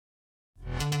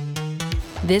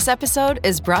This episode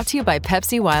is brought to you by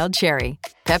Pepsi Wild Cherry.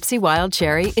 Pepsi Wild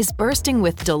Cherry is bursting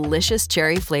with delicious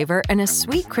cherry flavor and a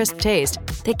sweet, crisp taste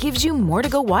that gives you more to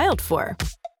go wild for.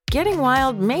 Getting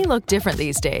wild may look different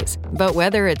these days, but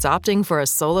whether it's opting for a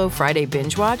solo Friday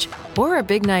binge watch or a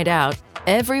big night out,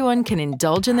 everyone can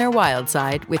indulge in their wild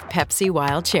side with Pepsi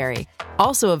Wild Cherry.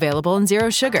 Also available in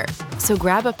Zero Sugar. So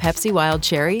grab a Pepsi Wild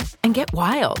Cherry and get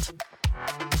wild.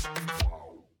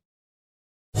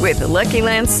 With the Lucky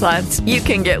Land Slots, you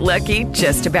can get lucky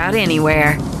just about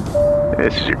anywhere.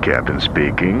 This is your captain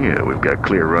speaking. We've got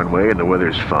clear runway and the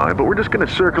weather's fine, but we're just going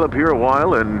to circle up here a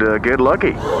while and get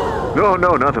lucky.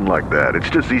 No, nothing like that. It's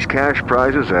just these cash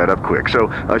prizes add up quick. So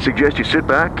I suggest you sit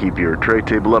back, keep your tray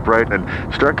table upright, and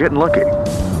start getting lucky.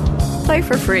 Play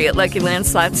for free at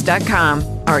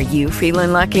LuckyLandSlots.com. Are you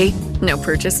feeling lucky? No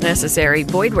purchase necessary.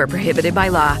 Void where prohibited by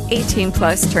law. 18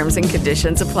 plus terms and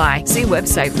conditions apply. See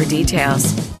website for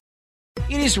details.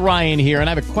 It is Ryan here, and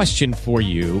I have a question for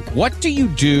you. What do you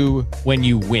do when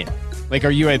you win? Like, are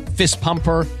you a fist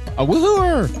pumper, a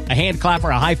woohooer, a hand clapper,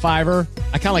 a high fiver?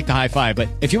 I kind of like the high five, but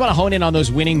if you want to hone in on those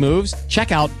winning moves,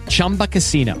 check out Chumba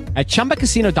Casino. At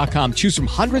ChumbaCasino.com, choose from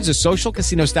hundreds of social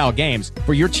casino-style games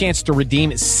for your chance to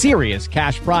redeem serious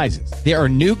cash prizes. There are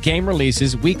new game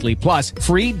releases weekly, plus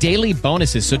free daily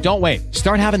bonuses, so don't wait.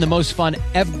 Start having the most fun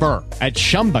ever at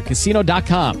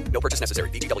ChumbaCasino.com. No purchase necessary.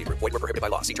 VGW. Void where prohibited by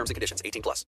law. See terms and conditions. 18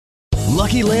 plus.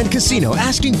 Lucky Land Casino,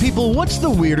 asking people, what's the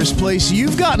weirdest place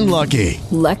you've gotten lucky?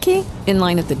 Lucky? In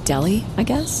line at the deli, I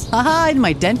guess? Aha, in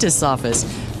my dentist's office.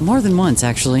 More than once,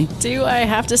 actually. Do I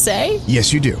have to say?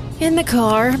 Yes, you do. In the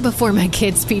car before my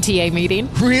kids' PTA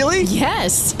meeting. Really?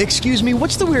 Yes. Excuse me,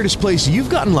 what's the weirdest place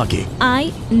you've gotten lucky?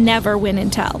 I never win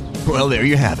and tell. Well, there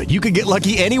you have it. You can get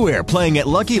lucky anywhere, playing at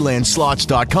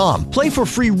LuckyLandSlots.com. Play for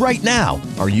free right now.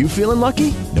 Are you feeling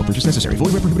lucky? No purchase necessary.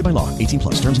 Void where prohibited by law. 18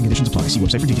 plus. Terms and conditions apply. See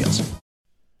website for details.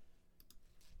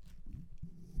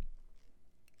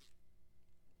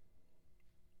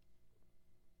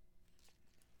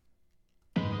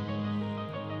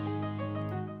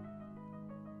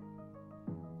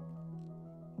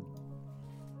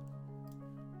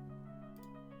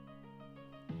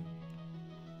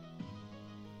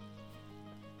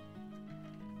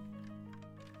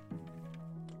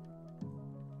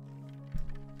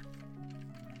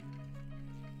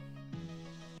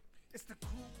 It's the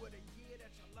crew of the year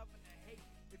that you're loving to hate.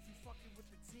 If you fucking with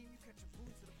the team, you catch a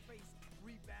boot to the face.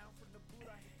 Rebound from the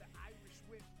boot, I hit the Irish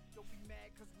whip. Don't be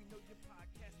mad, cause we know your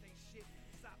podcast ain't shit.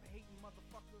 Stop hating,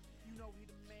 motherfucker. You know he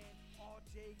the man.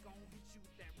 RJ gon' hit you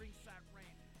with that ringside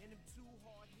rant. And them two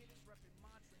hard hitters reppin'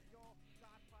 Montreal.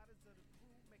 Godfathers of the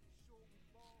crew, making sure we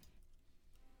ball.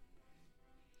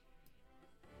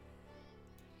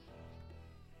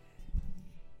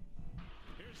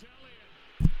 Here's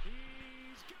Elliott.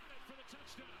 He's got it for the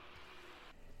touchdown.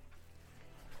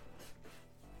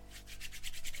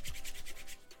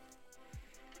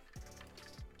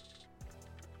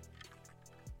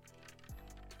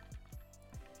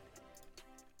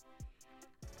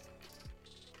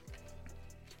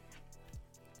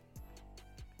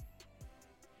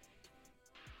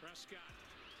 Prescott.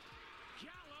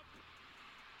 Gallup.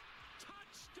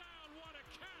 Touchdown. What a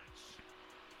catch.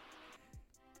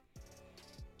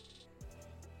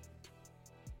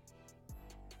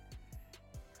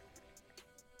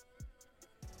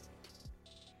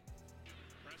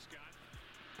 Prescott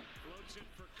floats it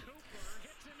for Cooper,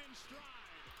 hits him in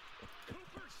stride.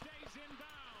 Cooper stays in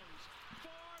bounds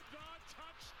for the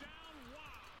touchdown. Wow.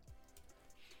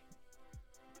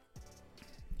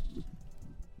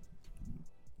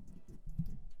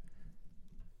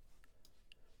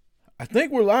 I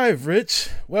think we're live, Rich.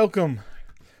 Welcome.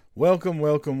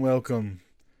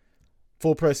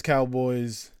 Full Press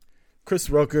Cowboys, Chris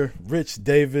Rucker, Rich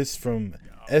Davis from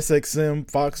SXM,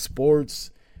 Fox Sports,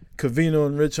 Covino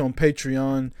and Rich on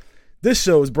Patreon. This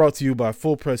show is brought to you by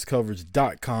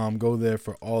FullPressCoverage.com. Go there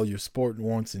for all your sport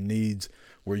wants and needs,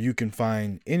 where you can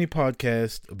find any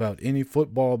podcast about any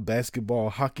football, basketball,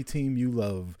 hockey team you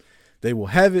love. They will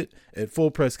have it at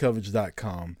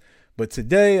FullPressCoverage.com. But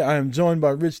today I am joined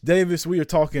by Rich Davis. We are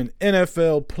talking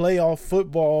NFL playoff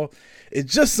football. It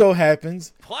just so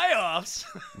happens playoffs.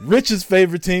 Rich's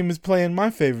favorite team is playing my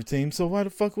favorite team, so why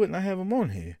the fuck wouldn't I have him on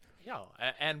here? Yo,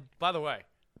 and by the way,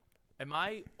 am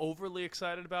I overly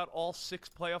excited about all 6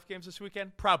 playoff games this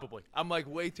weekend? Probably. I'm like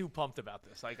way too pumped about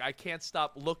this. Like I can't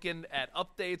stop looking at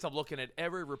updates. I'm looking at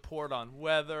every report on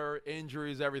weather,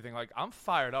 injuries, everything. Like I'm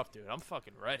fired up, dude. I'm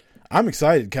fucking ready. I'm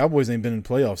excited. Cowboys ain't been in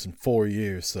playoffs in 4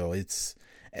 years, so it's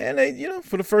and they,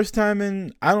 for the first time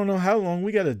in I don't know how long,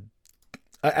 we got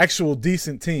an actual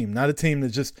decent team, not a team that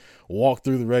just walked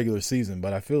through the regular season.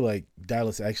 But I feel like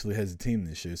Dallas actually has a team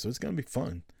this year, so it's going to be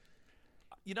fun.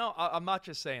 You know, I'm not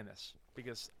just saying this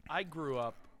because I grew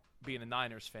up being a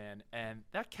Niners fan, and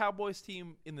that Cowboys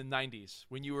team in the 90s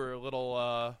when you were a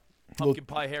little pumpkin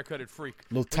pie haircutted freak,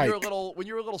 when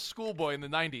you were a little schoolboy in the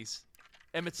 90s,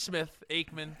 Emmitt Smith,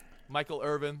 Aikman, Michael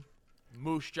Irvin,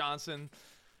 Moose Johnson.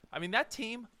 I mean, that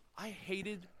team I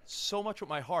hated so much with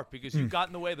my heart because you got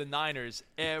in the way of the Niners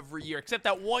every year, except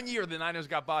that one year the Niners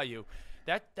got by you.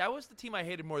 That was the team I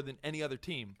hated more than any other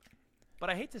team. But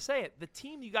I hate to say it, the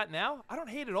team you got now, I don't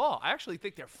hate at all. I actually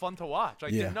think they're fun to watch.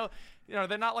 Like,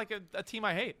 they're not like a team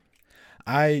I hate.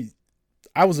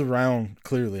 I was around,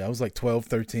 clearly. I was like 12,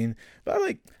 13. But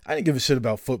I didn't give a shit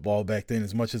about football back then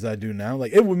as much as I do now.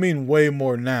 Like, it would mean way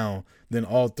more now than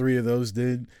all three of those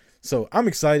did. So I'm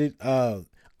excited.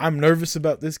 I'm nervous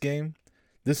about this game.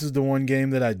 This is the one game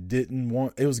that I didn't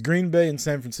want. It was Green Bay and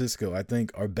San Francisco, I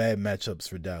think, are bad matchups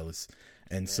for Dallas.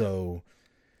 And so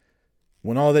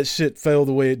when all that shit fell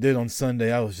the way it did on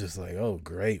Sunday, I was just like, oh,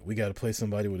 great. We got to play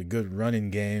somebody with a good running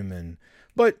game.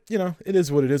 But, it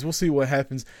is what it is. We'll see what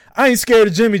happens. I ain't scared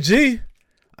of Jimmy G.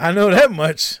 I know that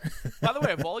much. By the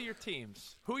way, of all your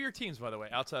teams, who are your teams, by the way,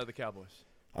 outside of the Cowboys?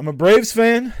 I'm a Braves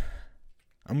fan.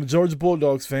 I'm a Georgia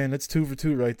Bulldogs fan. That's 2 for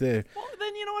 2 right there. Well,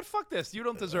 then you know what? Fuck this. You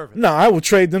don't deserve it. No, I will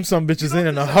trade them some bitches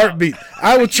in a heartbeat.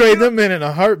 I will trade them in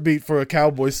a heartbeat for a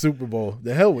Cowboys Super Bowl.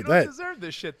 The hell with that. You don't deserve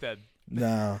this shit then.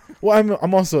 Nah. Well,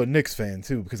 I'm also a Knicks fan,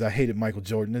 too, because I hated Michael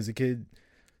Jordan as a kid.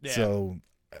 Yeah. So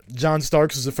John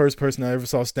Starks was the first person I ever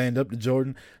saw stand up to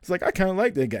Jordan. It's like, I kind of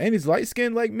like that guy. And he's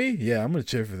light-skinned like me. Yeah, I'm going to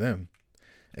cheer for them.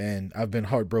 And I've been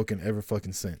heartbroken ever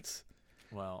fucking since.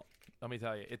 Well, let me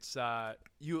tell you, it's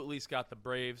you at least got the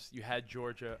Braves. You had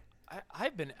Georgia.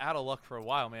 I've been out of luck for a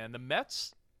while, man. The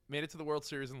Mets made it to the World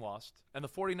Series and lost. And the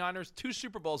 49ers, 2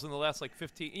 Super Bowls in the last,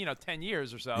 10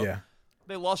 years or so. Yeah.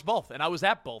 They lost both, and I was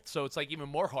at both. So it's, even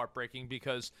more heartbreaking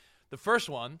because the first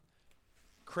one,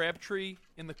 Crabtree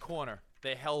in the corner.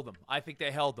 They held him. I think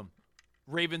they held him.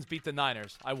 Ravens beat the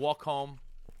Niners. I walk home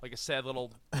like a sad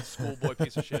little schoolboy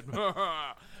piece of shit.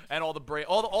 And all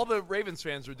the Ravens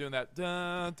fans were doing that.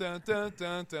 Dun, dun, dun,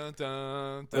 dun, dun,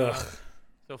 dun, dun.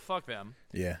 So fuck them.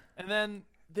 Yeah. And then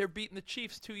they're beating the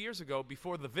Chiefs 2 years ago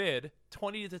before the vid,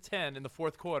 20-10 in the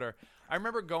fourth quarter. I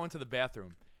remember going to the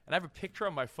bathroom, and I have a picture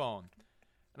on my phone,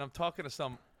 and I'm talking to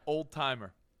some old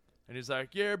timer, and he's like,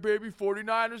 "Yeah, baby,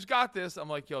 49ers got this." I'm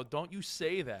like, "Yo, don't you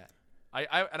say that." And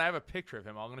I have a picture of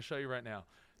him. I'm going to show you right now.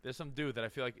 There's some dude that I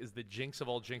feel like is the jinx of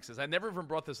all jinxes. I never even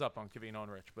brought this up on Cavino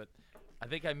and Rich, but I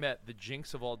think I met the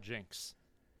jinx of all jinx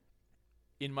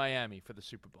in Miami for the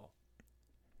Super Bowl.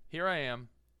 Here I am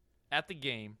at the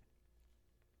game.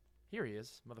 Here he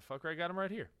is, motherfucker. I got him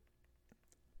right here.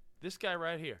 This guy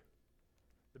right here.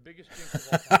 The biggest jinx of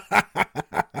all time.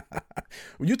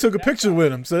 Well, you took a picture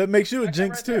with him, so that makes you a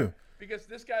jinx right too. There. Because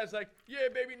this guy's like, "Yeah,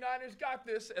 baby, Niners got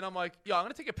this." And I'm like, "Yo, I'm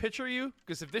going to take a picture of you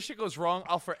because if this shit goes wrong,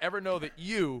 I'll forever know that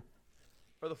you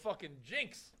are the fucking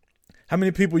jinx." How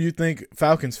many people you think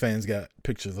Falcons fans got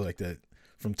pictures like that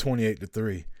from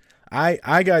 28-3?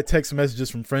 I got text messages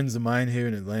from friends of mine here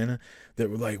in Atlanta that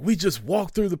were like, "We just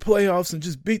walked through the playoffs and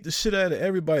just beat the shit out of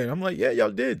everybody." And I'm like, "Yeah, y'all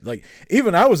did." Like,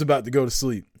 even I was about to go to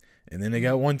sleep. And then they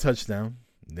got one touchdown.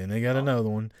 Then they got another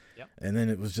one. Yep. And then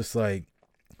it was just like,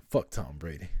 fuck Tom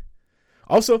Brady.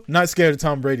 Also, not scared of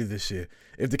Tom Brady this year.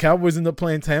 If the Cowboys end up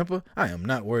playing Tampa, I am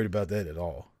not worried about that at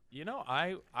all. You know,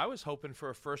 I was hoping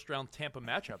for a first-round Tampa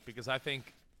matchup because I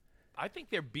think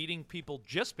they're beating people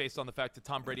just based on the fact that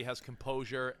Tom Brady has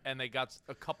composure and they got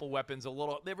a couple weapons.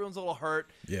 Everyone's a little hurt.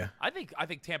 Yeah. I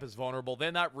think Tampa's vulnerable.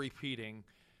 They're not repeating.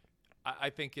 I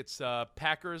think it's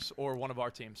Packers or one of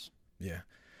our teams. Yeah.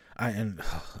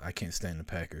 I can't stand the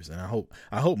Packers, and I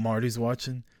hope Marty's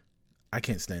watching. I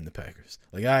can't stand the Packers.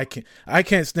 Like, I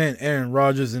can't stand Aaron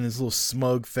Rodgers and his little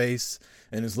smug face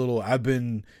and his little "I've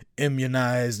been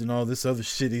immunized" and all this other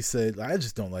shit he said. I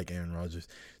just don't like Aaron Rodgers.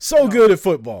 So good at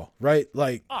football, right?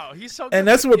 Like, oh, he's so good. And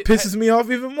that's what pisses me off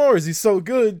even more is he's so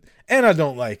good, and I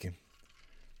don't like him.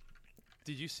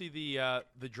 Did you see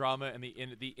the drama and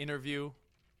the interview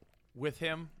with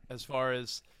him as far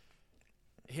as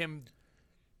him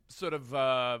sort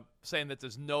of saying that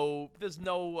there's no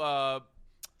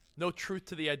truth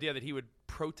to the idea that he would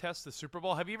protest the Super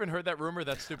Bowl? Have you even heard that rumor,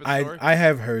 that stupid story? I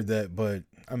have heard that, but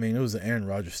I mean, it was an Aaron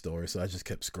Rodgers story, so I just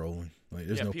kept scrolling. Like,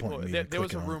 there's no point in me there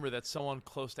was a clicking rumor that someone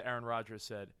close to Aaron Rodgers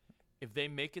said, if they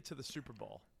make it to the Super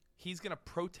Bowl, he's going to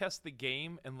protest the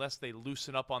game unless they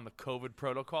loosen up on the COVID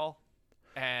protocol.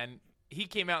 And he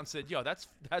came out and said, "Yo, that's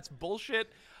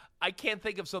bullshit. I can't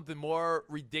think of something more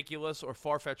ridiculous or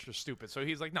far-fetched or stupid. So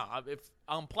he's like, no, if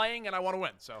I'm playing and I want to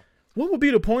win. So what would be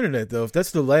the point of that, though? If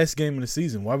that's the last game of the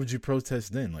season, why would you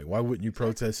protest then? Like, why wouldn't you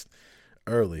protest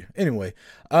earlier? Anyway,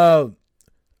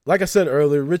 like I said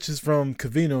earlier, Rich is from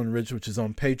Covino and Rich, which is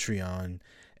on Patreon,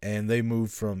 and they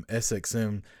moved from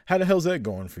SXM. How the hell's that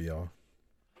going for y'all?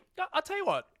 I'll tell you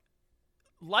what,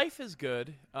 life is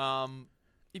good.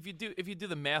 If you do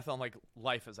the math on like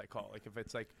life, as I call it, like if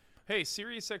it's like, hey,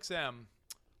 SiriusXM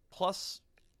plus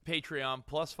Patreon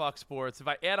plus Fox Sports, if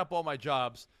I add up all my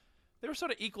jobs, they were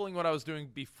sort of equaling what I was doing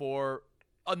before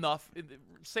enough,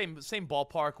 same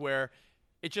ballpark where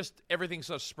it just everything's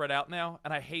so spread out now,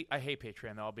 and I hate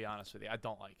Patreon though. I'll be honest with you, I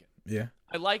don't like it. Yeah,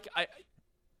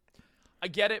 I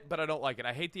get it, but I don't like it.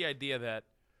 I hate the idea that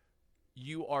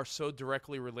you are so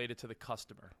directly related to the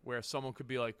customer, where someone could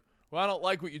be like, well, I don't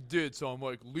like what you did, so I'm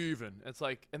like leaving. It's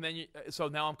like, and then so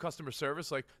now I'm customer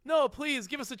service. Like, no, please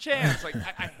give us a chance. Like,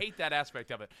 I hate that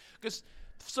aspect of it, because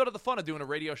sort of the fun of doing a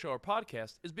radio show or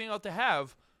podcast is being able to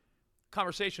have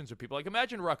conversations with people. Like,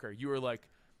 imagine Rucker, you were like,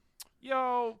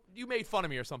 yo, you made fun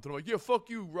of me or something. I'm like, yeah, fuck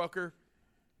you, Rucker.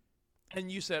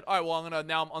 And you said, all right, well,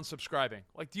 now I'm unsubscribing.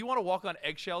 Like, do you want to walk on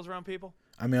eggshells around people?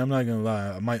 I mean, I'm not gonna lie.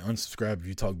 I might unsubscribe if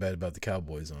you talk bad about the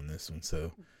Cowboys on this one.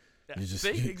 So. You just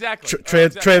exactly.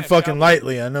 Tread fucking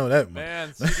lightly. I know that.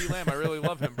 Man, CeeDee Lamb, I really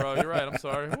love him, bro. You're right. I'm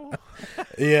sorry.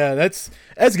 Yeah, that's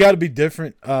got to be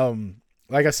different.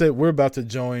 Like I said, we're about to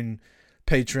join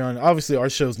Patreon. Obviously, our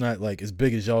show's not like as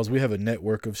big as y'all's. We have a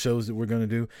network of shows that we're gonna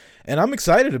do, and I'm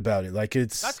excited about it. Like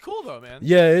that's cool though, man.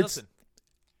 Yeah, Listen,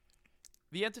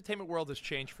 the entertainment world has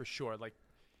changed for sure. Like,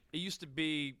 it used to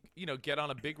be, get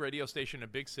on a big radio station in a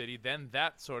big city. Then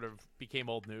that sort of became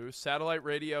old news. Satellite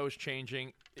radio is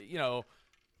changing.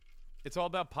 It's all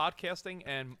about podcasting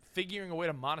and figuring a way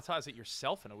to monetize it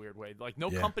yourself in a weird way. Like, no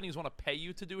companies want to pay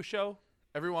you to do a show.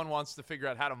 Everyone wants to figure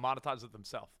out how to monetize it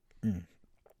themselves.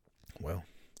 Well,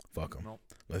 fuck them.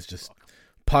 Let's just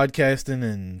podcasting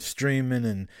and streaming,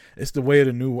 and it's the way of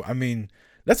the new. I mean,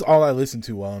 that's all I listen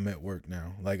to while I'm at work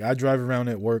now. Like, I drive around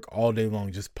at work all day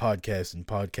long just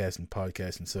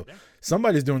podcasting. So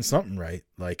somebody's doing something right.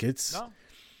 Like, it's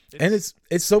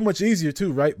so much easier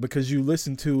too, right? Because you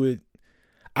listen to it.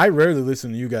 I rarely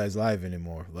listen to you guys live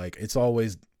anymore. Like, it's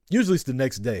usually it's the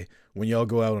next day when y'all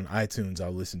go out on iTunes.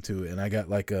 I'll listen to it, and I got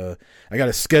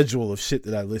a schedule of shit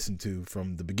that I listen to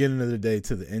from the beginning of the day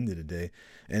to the end of the day.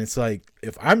 And it's like,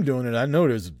 if I'm doing it, I know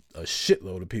there's a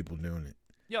shitload of people doing it.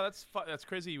 Yeah, that's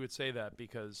crazy you would say that,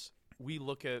 because we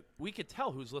could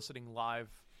tell who's listening live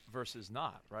versus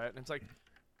not, right? And it's like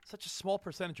such a small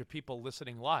percentage of people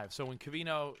listening live. So when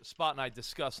Covino, Spot, and I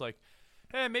discuss, like,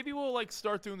 hey, maybe we'll like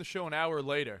start doing the show an hour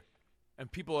later,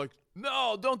 and people are like,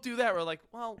 no, don't do that. We're like,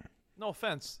 well, no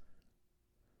offense,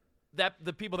 that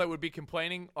the people that would be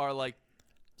complaining are like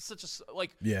such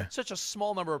a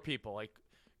small number of people. Like,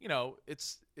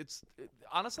 it's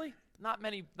honestly. Not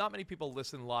many people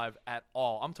listen live at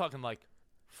all. I'm talking like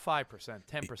 5%,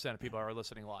 10% of people are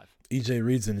listening live. EJ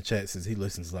Reed's in the chat says he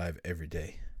listens live every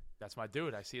day. That's my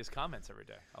dude. I see his comments every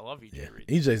day. I love EJ Reed.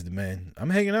 EJ's the man.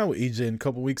 I'm hanging out with EJ in a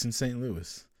couple weeks in St.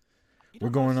 Louis. We're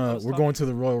going to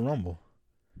the Royal Rumble.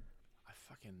 I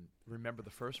fucking remember the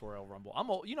first Royal Rumble.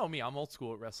 I'm old, me. I'm old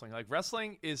school at wrestling. Like,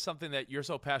 wrestling is something that you're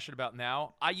so passionate about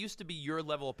now. I used to be your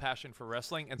level of passion for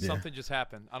wrestling, and something just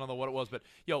happened. I don't know what it was, but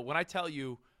when I tell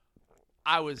you,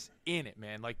 I was in it,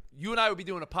 man. Like, you and I would be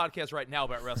doing a podcast right now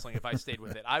about wrestling if I stayed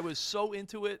with it. I was so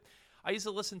into it. I used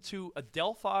to listen to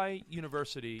Adelphi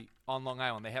University on Long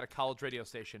Island. They had a college radio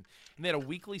station, and they had a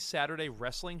weekly Saturday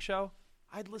wrestling show.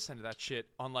 I'd listen to that shit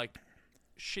on, like,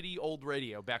 shitty old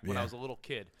radio back when I was a little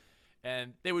kid.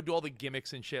 And they would do all the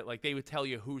gimmicks and shit. Like, they would tell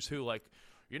you who's who. Like,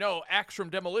 Axe from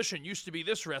Demolition used to be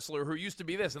this wrestler who used to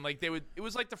be this. And, like, it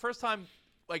was, like, the first time,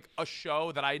 like, a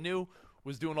show that I knew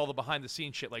was doing all the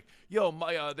behind-the-scenes shit, like,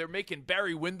 they're making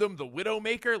Barry Windham the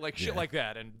Widowmaker, like shit like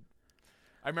that, and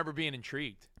I remember being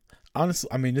intrigued. Honestly,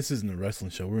 I mean, this isn't a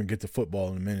wrestling show. We're gonna get to football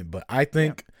in a minute, but I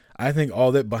think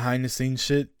all that behind-the-scenes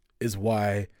shit is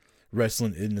why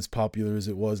wrestling isn't as popular as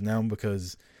it was now,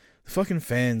 because the fucking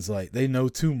fans, like, they know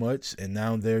too much, and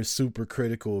now they're super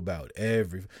critical about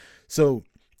So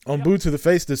on Boo to the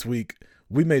Face this week,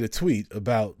 we made a tweet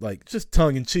about, like, just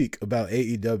tongue-in-cheek about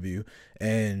AEW,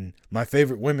 and my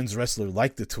favorite women's wrestler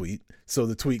liked the tweet, so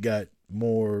the tweet got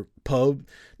more pub.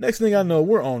 Next thing I know,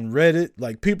 we're on Reddit.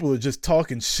 Like, people are just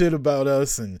talking shit about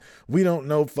us, and we don't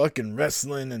know fucking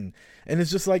wrestling, and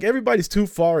it's just like everybody's too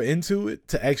far into it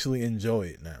to actually enjoy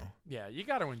it now. Yeah, you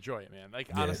got to enjoy it, man. Like,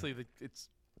 honestly,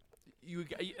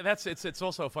 It's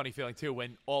also a funny feeling too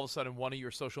when all of a sudden one of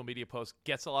your social media posts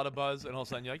gets a lot of buzz, and all of a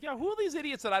sudden you're like, yeah, who are these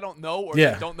idiots that I don't know or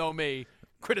that don't know me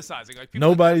criticizing? Like people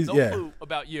Nobody's that have no clue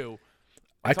about you.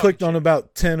 I clicked on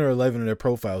about 10 or 11 of their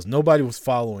profiles. Nobody was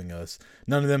following us.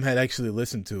 None of them had actually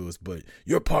listened to us, but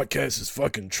your podcast is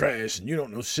fucking trash and you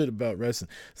don't know shit about wrestling.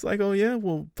 It's like, oh yeah,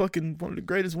 well, fucking one of the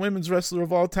greatest women's wrestler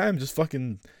of all time just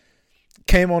fucking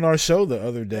came on our show the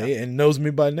other day and knows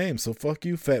me by name. So fuck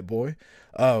you, fat boy.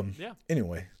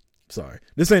 Anyway, sorry.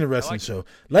 This ain't a wrestling show.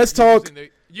 Let's talk.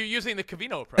 You're using the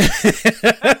Covino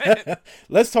approach.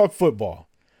 Let's talk football.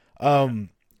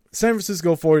 San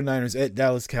Francisco 49ers at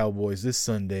Dallas Cowboys this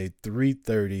Sunday,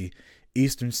 3:30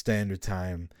 Eastern Standard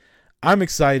Time. I'm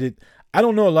excited. I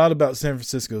don't know a lot about San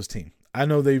Francisco's team. I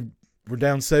know they were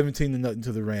down 17-0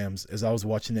 to the Rams as I was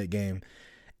watching that game,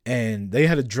 and they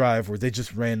had a drive where they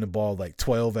just ran the ball like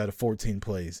 12 out of 14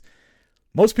 plays.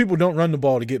 Most people don't run the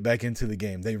ball to get back into the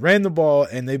game. They ran the ball,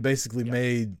 and they basically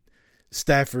made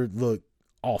Stafford look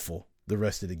awful the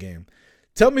rest of the game.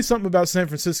 Tell me something about San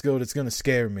Francisco that's going to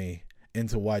scare me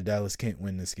into why Dallas can't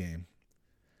win this game.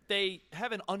 They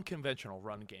have an unconventional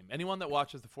run game. Anyone that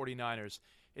watches the 49ers,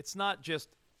 it's not just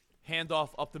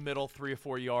handoff up the middle 3 or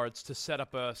 4 yards to set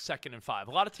up a 2nd and 5.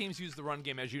 A lot of teams use the run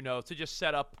game, as you know, to just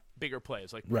set up bigger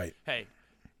plays. Like, hey,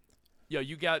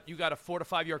 you got a 4 to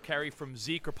 5 yard carry from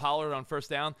Zeke or Pollard on first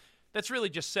down. That's really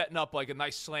just setting up like a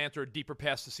nice slant or a deeper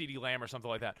pass to CeeDee Lamb or something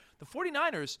like that. The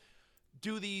 49ers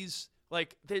do these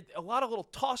a lot of little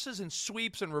tosses and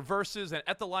sweeps and reverses, and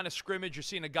at the line of scrimmage, you're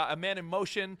seeing a man in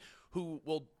motion who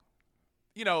will,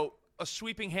 a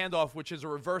sweeping handoff, which is a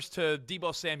reverse to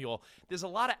Deebo Samuel. There's a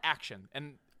lot of action,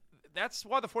 and that's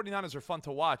why the 49ers are fun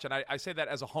to watch. And I say that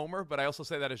as a homer, but I also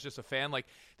say that as just a fan. Like,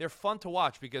 they're fun to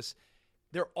watch because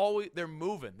they're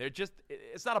moving.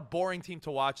 It's not a boring team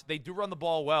to watch. They do run the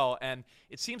ball well, and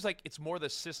it seems like it's more the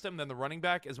system than the running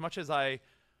back. As much as I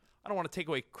don't want to take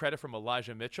away credit from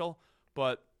Elijah Mitchell,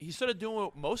 but he's sort of doing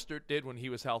what Mostert did when he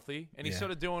was healthy, and he's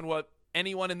sort of doing what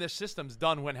anyone in this system's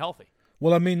done when healthy.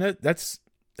 Well, I mean, that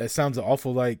sounds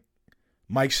awful like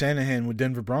Mike Shanahan with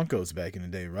Denver Broncos back in the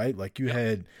day, right? Like you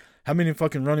had how many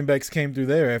fucking running backs came through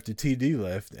there after TD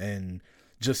left and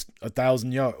just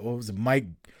 1,000 yards? What was it,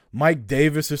 Mike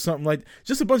Davis or something like that?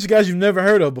 Just a bunch of guys you've never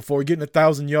heard of before getting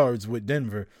 1,000 yards with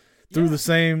Denver through the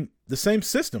same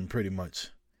system pretty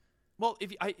much. Well,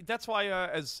 that's why,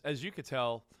 as you could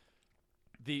tell,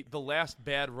 the last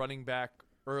bad running back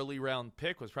early round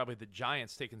pick was probably the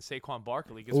Giants taking Saquon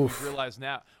Barkley, because we've realized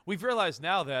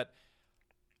now that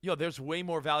there's way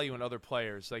more value in other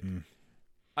players. Like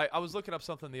I was looking up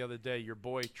something the other day. Your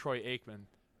boy Troy Aikman,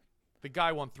 the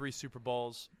guy won 3 Super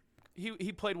Bowls.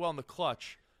 He played well in the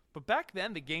clutch, but back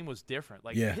then the game was different.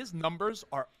 Like his numbers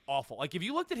are awful. Like if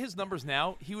you looked at his numbers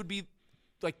now, he would be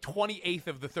like 28th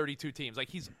of the 32 teams. Like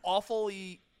he's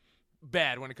awfully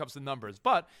bad when it comes to numbers,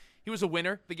 but he was a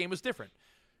winner. The game was different.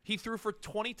 He threw for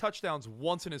 20 touchdowns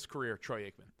once in his career, Troy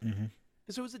Aikman. Mm-hmm.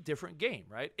 So it was a different game,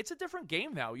 right? It's a different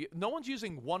game now. No one's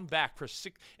using one back for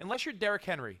 6. Unless you're Derrick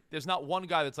Henry, there's not one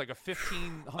guy that's like a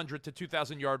 1,500 to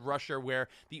 2,000 yard rusher where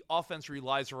the offense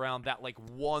relies around that like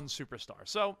one superstar.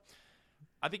 So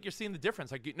I think you're seeing the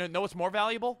difference. Like, know what's more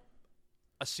valuable?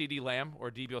 A CeeDee Lamb or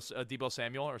Deebo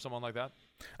Samuel or someone like that.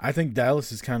 I think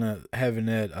Dallas is kind of having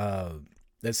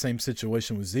that same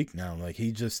situation with Zeke now. Like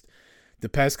the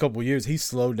past couple of years, he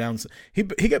slowed down. He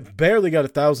barely got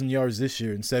 1,000 yards this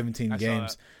year in 17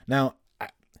 games. Now,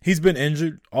 he's been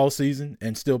injured all season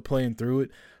and still playing through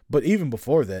it. But even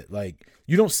before that, like,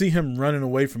 you don't see him running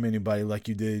away from anybody like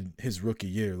you did his rookie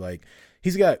year. Like,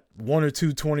 he's got 1 or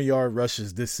 2 20-yard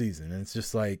rushes this season. And it's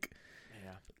just like,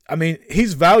 I mean,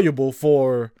 he's valuable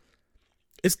for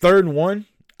 – it's 3rd and 1.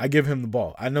 I give him the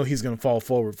ball. I know he's going to fall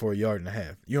forward for 1.5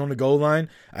 yards. You're on the goal line,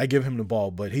 I give him the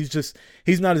ball. But he's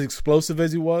not as explosive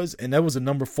as he was, and that was a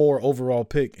number 4 overall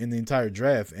pick in the entire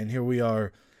draft. And here we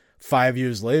are 5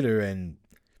 years later, and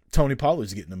Tony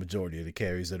Pollard's getting the majority of the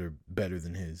carries that are better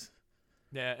than his.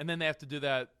 Yeah, and then they have to do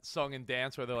that song and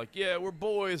dance where they're like, yeah, we're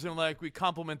boys, and like we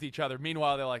compliment each other.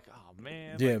 Meanwhile, they're like, oh,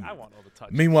 man, like, I want all the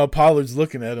touches. Meanwhile, Pollard's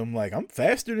looking at him like, I'm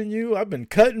faster than you. I've been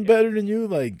cutting better than you.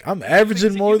 Like, I'm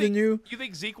averaging more than you. You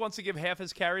think Zeke wants to give half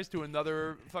his carries to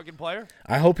another fucking player?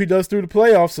 I hope he does through the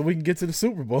playoffs so we can get to the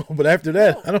Super Bowl. But after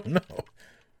that, I don't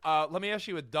know. Let me ask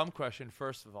you a dumb question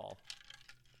first of all.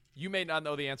 You may not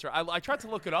know the answer. I tried to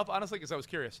look it up, honestly, because I was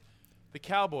curious. The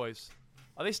Cowboys,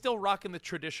 are they still rocking the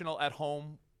traditional at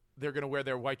home? They're going to wear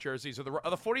their white jerseys. Are the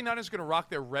 49ers going to rock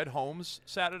their red homes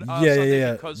Saturday?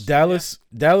 Yeah.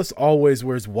 Dallas always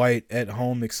wears white at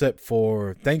home, except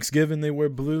for Thanksgiving they wear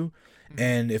blue. Mm-hmm.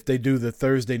 And if they do the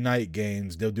Thursday night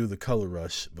games, they'll do the color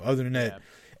rush. But other than that,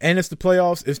 And it's the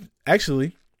playoffs.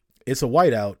 It's a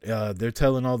whiteout. They're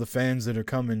telling all the fans that are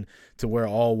coming to wear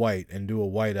all white and do a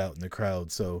whiteout in the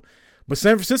crowd. So, but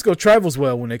San Francisco travels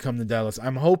well when they come to Dallas.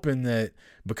 I'm hoping that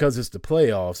because it's the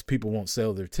playoffs, people won't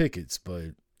sell their tickets.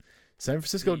 But San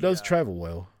Francisco does travel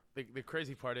well. The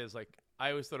crazy part is, like,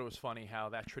 I always thought it was funny how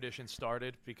that tradition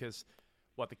started because,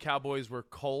 the Cowboys were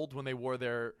cold when they wore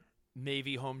their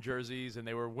Navy home jerseys and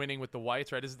they were winning with the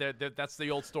whites, right? That's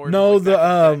the old story. No,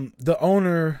 the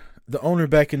owner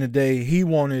back in the day, he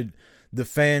wanted the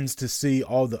fans to see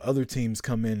all the other teams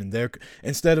come in, and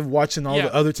instead of watching all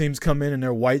the other teams come in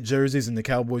their white jerseys and the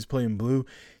Cowboys playing blue,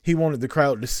 he wanted the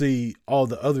crowd to see all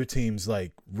the other teams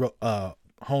like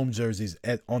home jerseys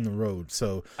on the road.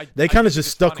 So they kind of just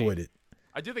stuck with it.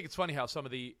 I do think it's funny how some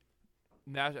of the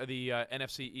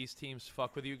NFC East teams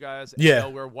fuck with you guys. And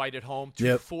they'll wear white at home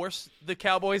to force the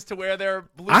Cowboys to wear their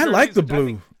blue jerseys. I like the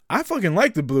blue. I fucking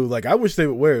like the blue. Like, I wish they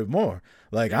would wear it more.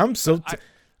 Like, I'm so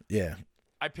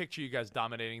I picture you guys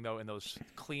dominating, though, in those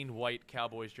clean white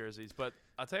Cowboys jerseys. But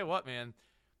I'll tell you what, man.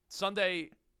 Sunday,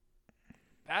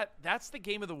 that's the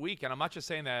game of the week. And I'm not just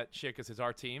saying that shit because it's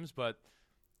our teams, but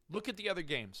look at the other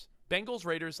games. Bengals,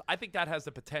 Raiders, I think that has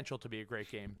the potential to be a great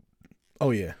game.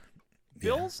 Oh, yeah.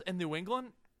 Bills and New England,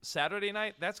 Saturday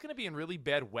night, that's going to be in really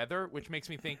bad weather, which makes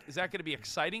me think, is that going to be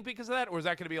exciting because of that? Or is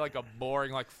that going to be like a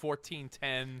boring, like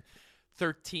 14-10,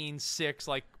 13-6,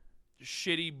 like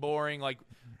shitty, boring, like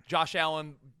Josh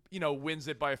Allen, wins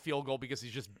it by a field goal because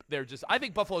I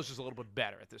think Buffalo's just a little bit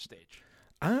better at this stage.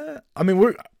 I mean,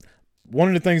 one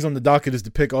of the things on the docket is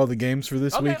to pick all the games for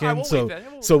this weekend.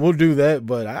 So we'll do that,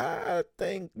 but I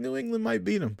think New England might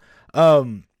beat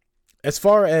them. As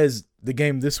far as the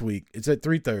game this week, it's at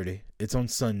 3:30. It's on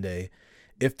Sunday.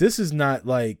 If this is not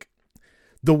like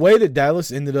the way that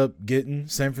Dallas ended up getting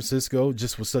San Francisco,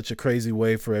 just was such a crazy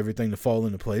way for everything to fall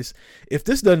into place. If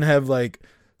this doesn't have like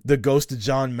the ghost of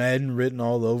John Madden written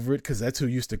all over it, because that's who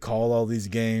used to call all these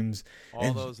games.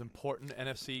 All those important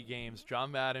NFC games.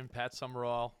 John Madden, Pat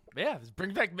Summerall. Yeah,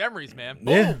 bring back memories, man.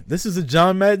 Boom. Yeah, this is a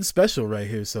John Madden special right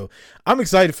here. So I'm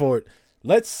excited for it.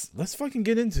 Let's fucking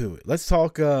get into it. Let's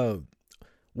talk.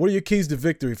 What are your keys to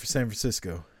victory for San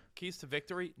Francisco? Keys to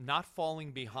victory, not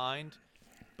falling behind.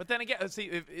 But then again, let's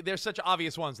see, there's such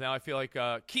obvious ones now. I feel like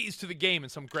keys to the game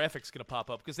and some graphics going to pop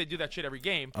up because they do that shit every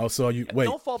game. Oh, so wait.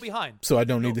 Don't fall behind. So I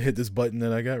don't need to hit this button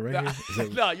that I got right here?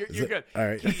 No, you're good. All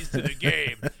right. Keys to the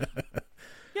game.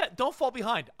 Yeah, don't fall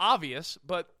behind. Obvious,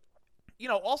 but,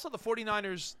 also the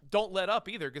 49ers don't let up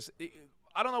either because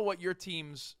I don't know what your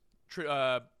team's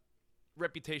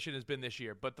reputation has been this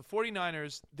year, but the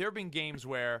 49ers, there have been games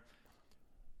where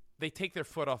they take their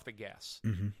foot off the gas,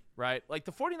 right? Like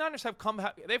the 49ers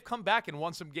they've come back and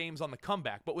won some games on the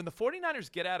comeback, but when the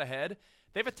 49ers get out ahead,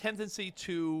 they have a tendency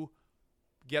to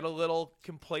get a little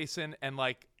complacent and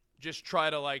like just try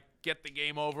to like get the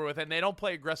game over with, and they don't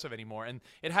play aggressive anymore. And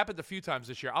it happened a few times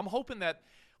this year. I'm hoping that,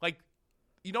 like,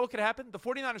 what could happen? The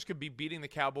 49ers could be beating the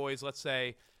Cowboys, let's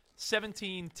say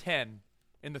 17-10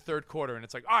 in the third quarter, and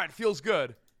it's like, all right, it feels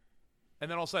good. And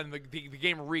then all of a sudden, the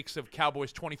game reeks of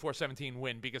Cowboys 24-17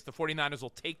 win because the 49ers will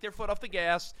take their foot off the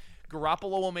gas.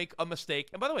 Garoppolo will make a mistake.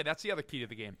 And by the way, that's the other key to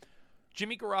the game.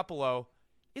 Jimmy Garoppolo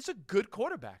is a good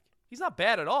quarterback. He's not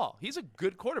bad at all. He's a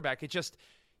good quarterback. It just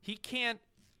he can't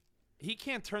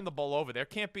turn the ball over. There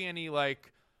can't be any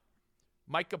like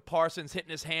Micah Parsons hitting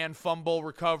his hand, fumble,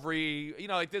 recovery.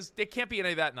 There can't be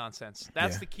any of that nonsense.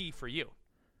 That's the key for you.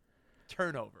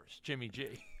 Turnovers, Jimmy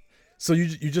G. So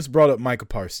you just brought up Micah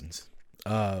Parsons.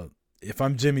 If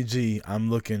I'm Jimmy G, I'm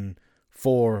looking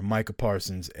for Micah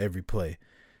Parsons every play.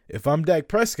 If I'm Dak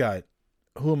Prescott,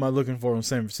 who am I looking for on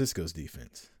San Francisco's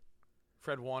defense?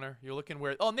 Fred Warner. You're looking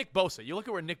Nick Bosa. You look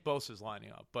at where Nick Bosa is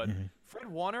lining up. But Fred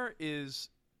Warner is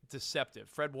deceptive.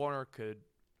 Fred Warner could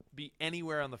be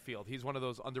anywhere on the field. He's one of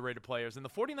those underrated players. And the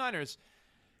 49ers,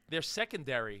 their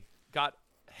secondary got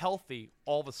healthy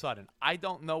all of a sudden. I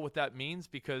don't know what that means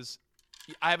because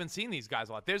I haven't seen these guys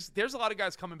a lot. There's a lot of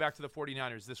guys coming back to the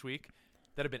 49ers this week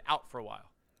that have been out for a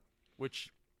while, which,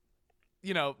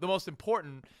 the most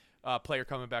important player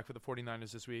coming back for the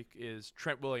 49ers this week is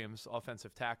Trent Williams,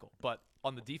 offensive tackle. But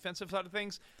on the defensive side of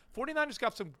things, 49ers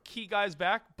got some key guys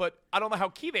back, but I don't know how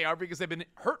key they are because they've been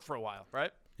hurt for a while,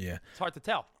 right? Yeah. It's hard to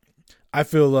tell. I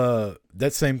feel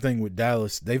that same thing with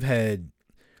Dallas. They've had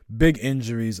big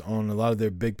injuries on a lot of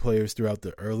their big players throughout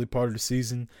the early part of the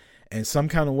season. And some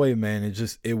kind of way, man,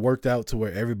 it worked out to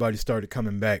where everybody started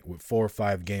coming back with 4 or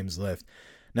 5 games left.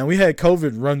 Now, we had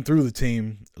COVID run through the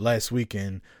team last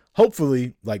weekend.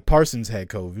 Hopefully, like Parsons had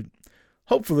COVID.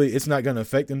 Hopefully, it's not going to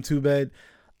affect him too bad.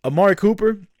 Amari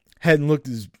Cooper hadn't looked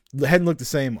the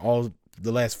same all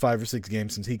the last 5 or 6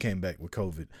 games since he came back with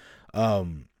COVID.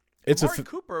 It's Amari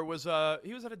Cooper was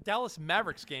he was at a Dallas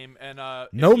Mavericks game and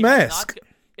no mask.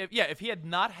 If he had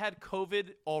not had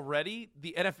COVID already,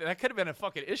 the NFL that could have been a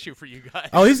fucking issue for you guys.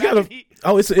 Oh,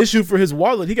 it's an issue for his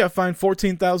wallet. He got fined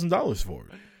 $14,000 for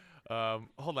it.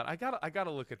 Hold on, I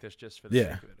gotta look at this just for the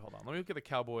sake of it. Hold on, let me look at the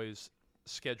Cowboys'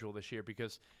 schedule this year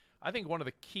because I think one of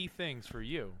the key things for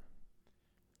you.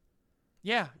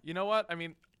 Yeah, you know what? I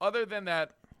mean, other than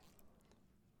that,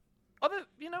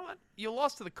 you know what? You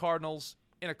lost to the Cardinals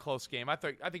in a close game. I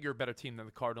think you're a better team than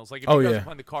the Cardinals. Like if you guys are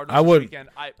playing the Cardinals this weekend,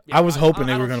 I was hoping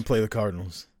they were going to play the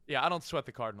Cardinals. Yeah, I don't sweat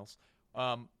the Cardinals.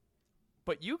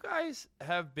 But you guys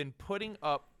have been putting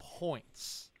up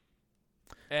points,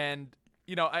 and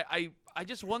you know I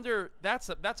just wonder.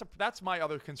 That's my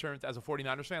other concern as a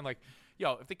 49ers fan. Like,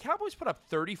 yo, if the Cowboys put up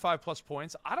 35+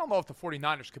 points, I don't know if the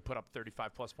 49ers could put up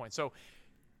 35+ points. So,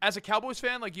 as a Cowboys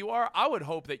fan like you are, I would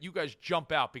hope that you guys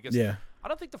jump out because I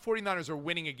don't think the 49ers are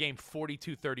winning a game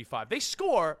 42-35. They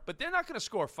score, but they're not going to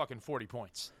score fucking 40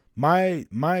 points.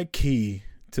 My key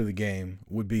to the game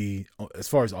would be, as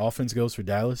far as offense goes for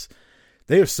Dallas,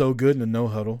 they are so good in the no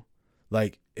huddle.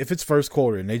 Like, if it's first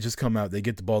quarter and they just come out, they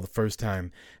get the ball the first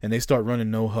time, and they start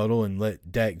running no huddle and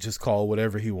let Dak just call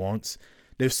whatever he wants.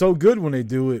 They're so good when they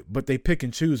do it, but they pick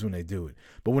and choose when they do it.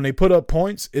 But when they put up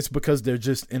points, it's because they're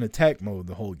just in attack mode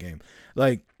the whole game.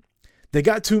 Like, they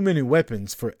got too many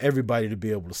weapons for everybody to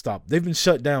be able to stop. They've been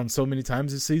shut down so many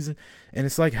times this season, and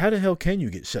it's like, how the hell can you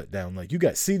get shut down? Like, you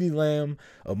got CeeDee Lamb,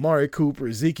 Amari Cooper,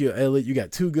 Ezekiel Elliott. You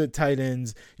got 2 good tight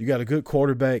ends. You got a good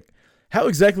quarterback. How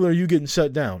exactly are you getting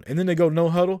shut down? And then they go no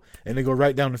huddle, and they go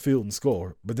right down the field and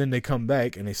score. But then they come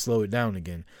back, and they slow it down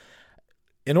again.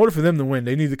 In order for them to win,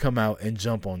 they need to come out and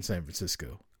jump on San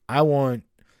Francisco. I want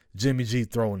Jimmy G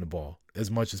throwing the ball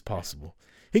as much as possible.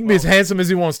 He can be as handsome as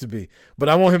he wants to be, but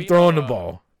I want him throwing the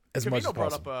ball as much as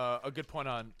possible. brought up a good point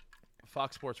on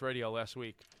Fox Sports Radio last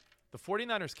week. The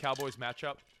 49ers-Cowboys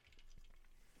matchup,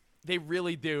 they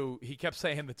really do. He kept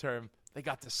saying the term, they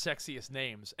got the sexiest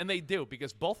names. And they do,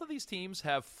 because both of these teams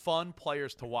have fun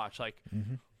players to watch. Like,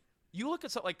 you look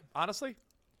at something, like, honestly,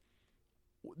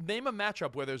 name a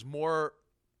matchup where there's more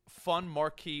fun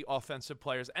marquee offensive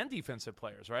players and defensive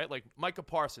players, right? Like Micah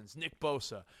Parsons, Nick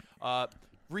Bosa.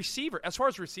 Receiver, as far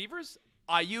as receivers,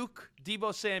 Ayuk,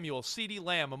 Deebo Samuel, CeeDee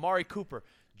Lamb, Amari Cooper,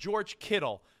 George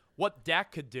Kittle, what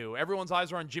Dak could do. Everyone's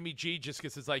eyes are on Jimmy G just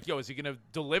because it's like, yo, is he going to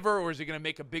deliver or is he going to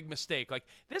make a big mistake? Like,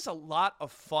 there's a lot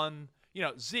of fun. You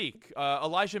know, Zeke,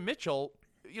 Elijah Mitchell,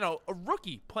 you know, a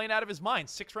rookie playing out of his mind,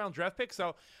 6th-round draft pick.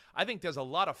 So I think there's a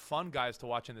lot of fun guys to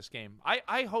watch in this game.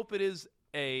 I hope it is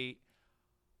a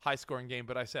high-scoring game,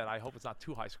 but I said I hope it's not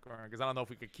too high-scoring because I don't know if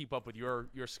we could keep up with your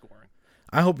scoring.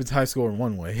 I hope it's high-scoring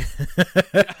one way.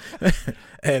 But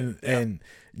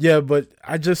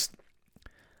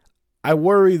I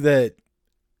worry that,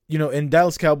 you know, in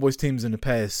Dallas Cowboys teams in the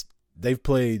past, they've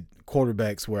played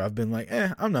quarterbacks where I've been like,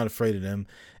 I'm not afraid of them.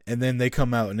 And then they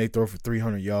come out and they throw for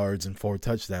 300 yards and 4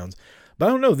 touchdowns. But I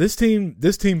don't know. This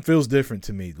team feels different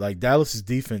to me. Like, Dallas's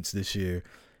defense this year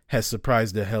has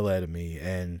surprised the hell out of me.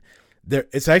 And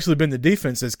it's actually been the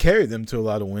defense that's carried them to a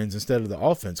lot of wins instead of the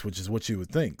offense, which is what you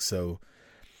would think. So,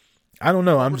 I don't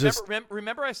know.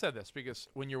 Remember I said this because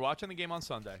when you're watching the game on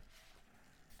Sunday,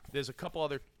 there's a couple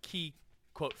other key,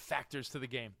 quote, factors to the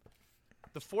game.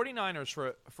 The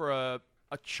 49ers, for a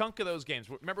chunk of those games,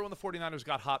 remember when the 49ers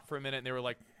got hot for a minute and they were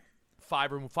like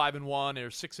 5-1 or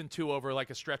 6-2 over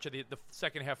like a stretch of the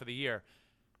second half of the year?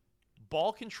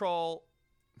 Ball control,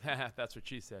 that's what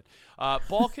she said.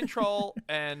 Ball control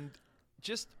and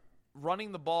just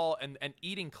running the ball and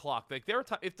eating clock. Like,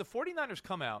 if the 49ers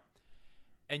come out,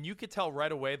 and you could tell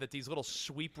right away that these little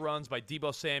sweep runs by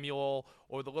Deebo Samuel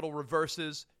or the little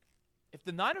reverses, if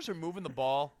the Niners are moving the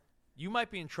ball, you might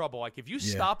be in trouble. Like, if you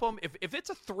stop them, if it's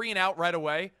a 3-and-out right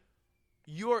away,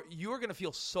 you're going to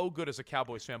feel so good as a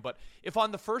Cowboys fan. But if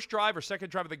on the first drive or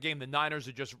second drive of the game, the Niners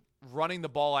are just running the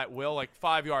ball at will, like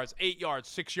 5 yards, 8 yards,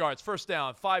 6 yards, first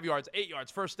down, 5 yards, 8 yards,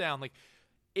 first down, like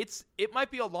it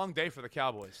might be a long day for the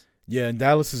Cowboys. Yeah, and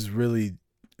Dallas is really –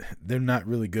 they're not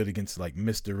really good against like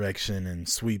misdirection and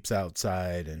sweeps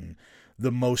outside and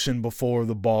the motion before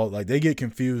the ball. Like, they get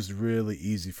confused really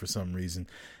easy for some reason.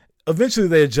 Eventually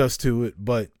they adjust to it,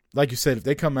 but like you said, if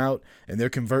they come out and they're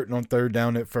converting on 3rd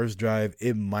down at first drive,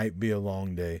 it might be a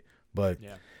long day. But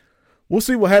we'll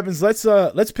see what happens.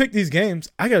 Let's pick these games.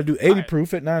 I got to do 80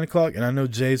 proof at 9 o'clock, and I know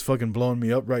Jay's fucking blowing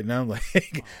me up right now.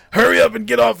 Like, hurry up and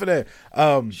get off of there.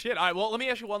 Shit. All right. Well, let me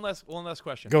ask you one last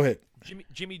question. Go ahead.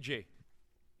 Jimmy G.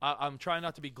 I'm trying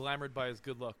not to be glamored by his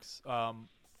good looks,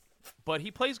 but he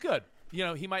plays good. You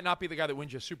know, he might not be the guy that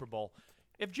wins you a Super Bowl.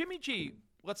 If Jimmy G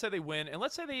let's say they win, and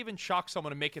let's say they even shock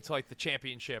someone and make it to like the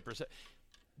championship, or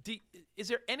is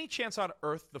there any chance on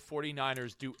earth the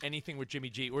 49ers do anything with Jimmy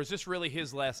G, or is this really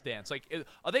his last dance? Like, do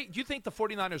you think the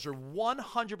 49ers are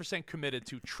 100% committed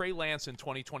to Trey Lance in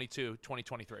 2022,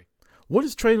 2023? What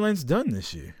has Trey Lance done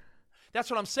this year? That's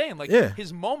what I'm saying. Like,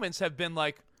 his moments have been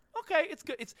like, okay, it's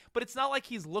good. But it's not like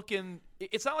he's looking.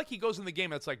 It's not like he goes in the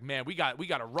game and it's like, man, we got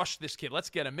to rush this kid. Let's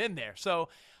get him in there. So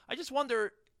I just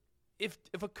wonder if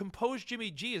a composed Jimmy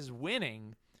G is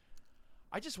winning.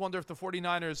 I just wonder if the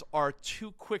 49ers are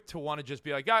too quick to want to just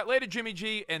be like, all right, later Jimmy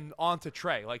G and on to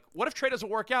Trey. Like, what if Trey doesn't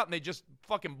work out and they just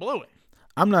fucking blew it?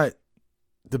 I'm not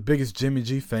the biggest Jimmy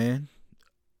G fan.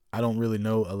 I don't really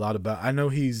know a lot about. I know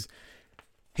he's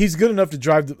good enough to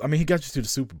drive. He got you to the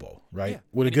Super Bowl, right?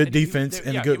 With a good defense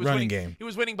and a good running game. He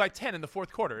was winning by 10 in the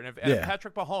fourth quarter. And if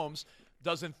Patrick Mahomes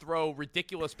doesn't throw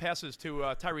ridiculous passes to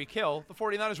Tyreek Hill, the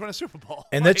 49ers win a Super Bowl.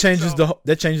 And that changes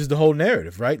the whole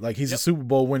narrative, right? Like, he's a Super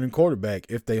Bowl winning quarterback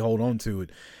if they hold on to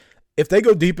it. If they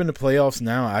go deep in the playoffs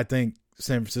now, I think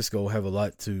San Francisco will have a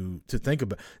lot to think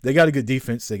about. They got a good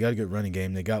defense. They got a good running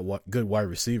game. They got good wide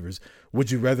receivers. Would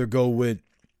you rather go with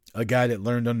a guy that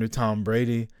learned under Tom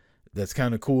Brady that's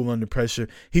kind of cool under pressure?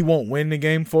 He won't win the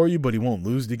game for you, but he won't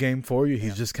lose the game for you.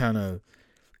 He's just kind of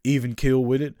even keel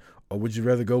with it. Or would you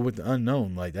rather go with the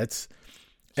unknown? Like, that's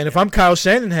 – and if I'm Kyle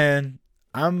Shanahan,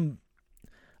 I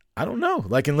don't know.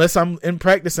 Like, unless I'm in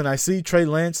practice and I see Trey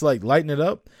Lance, like, lighting it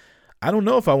up, I don't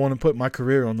know if I want to put my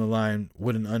career on the line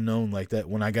with an unknown like that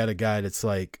when I got a guy that's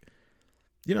like,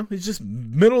 he's just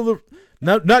middle of the –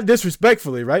 not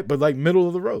disrespectfully, right, but like middle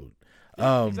of the road.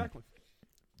 Exactly.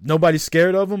 Nobody's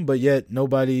scared of him, but yet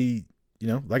nobody,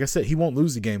 like I said, he won't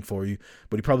lose the game for you,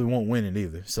 but he probably won't win it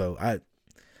either. So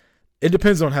it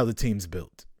depends on how the team's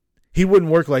built. He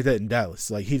wouldn't work like that in Dallas.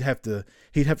 Like, he'd have to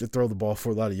throw the ball for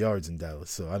a lot of yards in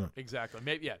Dallas. So I don't exactly.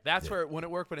 Maybe that's where it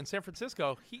wouldn't work. But in San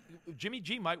Francisco, Jimmy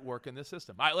G might work in this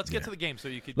system. All right, let's get to the game. So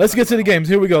you could. Let's get to the games.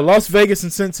 Here we go. Las Vegas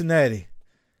and Cincinnati.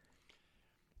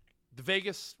 The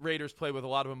Vegas Raiders played with a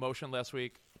lot of emotion last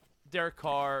week. Derek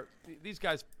Carr, these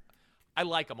guys, I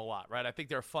like them a lot, right? I think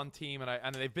they're a fun team,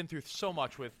 and they've been through so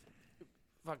much with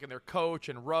fucking their coach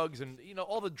and Ruggs and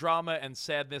all the drama and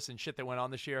sadness and shit that went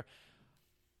on this year.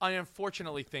 I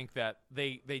unfortunately think that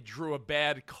they drew a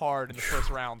bad card in the first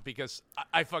round because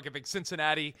I fucking think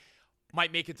Cincinnati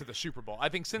might make it to the Super Bowl. I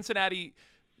think Cincinnati,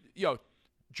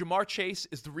 Jamar Chase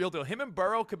is the real deal. Him and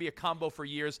Burrow could be a combo for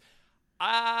years.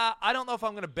 I don't know if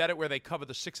I'm going to bet it where they cover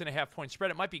the 6.5-point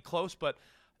spread. It might be close, but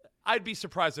I'd be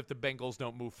surprised if the Bengals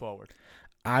don't move forward.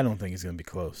 I don't think it's going to be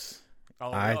close.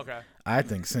 Oh, okay. I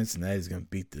think Cincinnati's going to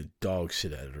beat the dog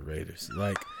shit out of the Raiders.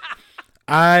 Like,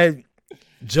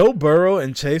 Joe Burrow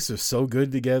and Chase are so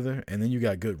good together, and then you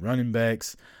got good running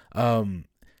backs.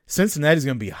 Cincinnati's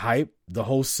going to be hype. The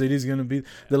whole city's going to be.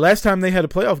 The last time they had a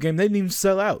playoff game, they didn't even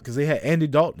sell out because they had Andy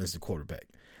Dalton as the quarterback.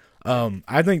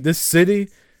 I think this city,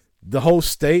 the whole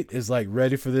state is like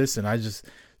ready for this, and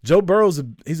Joe Burrow's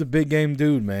he's a big game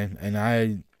dude, man,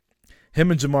 and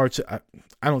him and Jamar,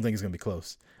 I don't think it's going to be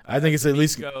close. I think it's at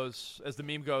least as the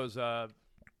meme goes,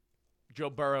 Joe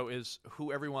Burrow is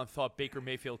who everyone thought Baker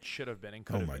Mayfield should have been and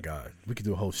could have been. Oh my God, we could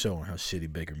do a whole show on how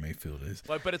shitty Baker Mayfield is.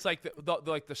 But it's like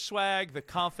the swag, the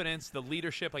confidence, the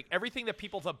leadership, like everything that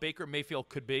people thought Baker Mayfield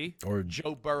could be, or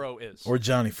Joe Burrow is, or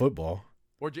Johnny Football,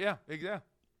 or yeah.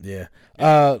 Here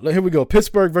we go.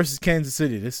 Pittsburgh versus Kansas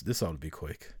City. This ought to be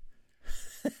quick.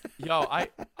 Yo,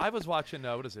 I was watching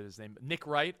what is it? His name Nick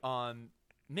Wright on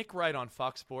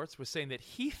Fox Sports was saying that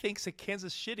he thinks that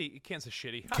Kansas City.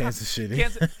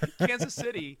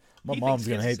 My mom's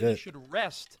gonna hate that. Should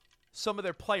rest some of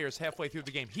their players halfway through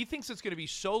the game. He thinks it's going to be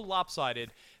so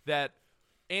lopsided that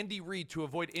Andy Reid, to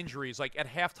avoid injuries, like at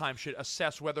halftime, should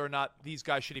assess whether or not these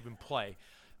guys should even play.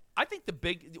 I think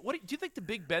do you think the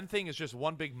Big Ben thing is just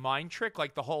one big mind trick?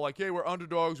 Like the whole hey, we're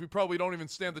underdogs, we probably don't even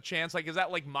stand the chance. Like, is that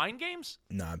like mind games?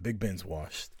 Nah, Big Ben's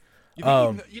washed.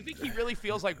 You think he really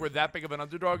feels like we're that big of an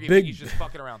underdog? You think he's just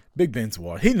fucking around? Big Ben's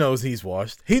washed. He knows he's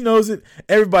washed. He knows it.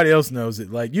 Everybody else knows it.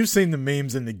 Like, you've seen the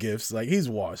memes and the GIFs. Like, he's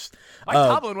washed. Mike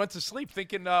Tomlin went to sleep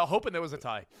thinking, hoping there was a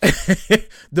tie.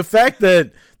 The fact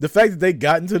that they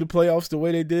got into the playoffs the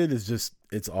way they did is just,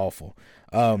 it's awful.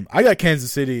 I got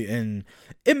Kansas City, and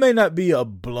it may not be a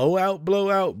blowout,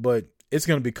 but it's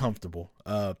going to be comfortable.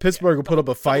 Pittsburgh will put up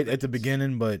a fight at the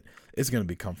beginning, but it's going to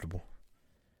be comfortable.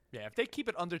 Yeah, if they keep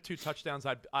it under 2 touchdowns,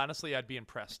 I'd be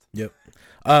impressed. Yep.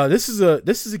 This is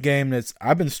a game that's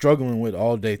I've been struggling with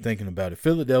all day thinking about it.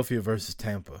 Philadelphia versus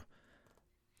Tampa.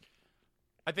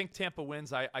 I think Tampa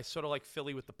wins. I sort of like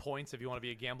Philly with the points if you want to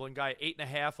be a gambling guy.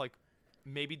 8.5, like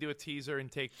maybe do a teaser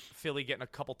and take Philly getting a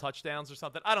couple touchdowns or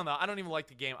something. I don't know. I don't even like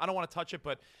the game. I don't want to touch it,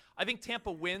 but I think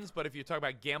Tampa wins. But if you talk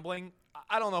about gambling,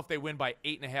 I don't know if they win by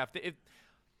 8.5.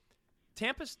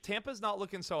 Tampa's not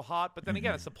looking so hot, but then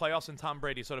again, it's the playoffs and Tom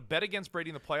Brady. So to bet against Brady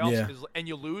in the playoffs and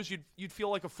you lose, you'd feel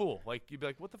like a fool. Like you'd be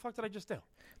like, "What the fuck did I just do?"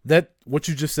 That what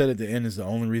you just said at the end is the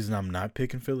only reason I'm not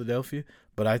picking Philadelphia.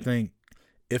 But I think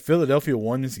if Philadelphia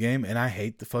won this game, and I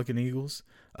hate the fucking Eagles,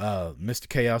 Mr.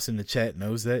 Chaos in the chat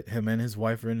knows that. Him and his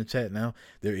wife are in the chat now.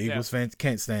 They're Eagles fans,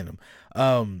 can't stand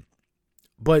them.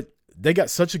 But they got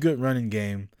such a good running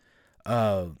game.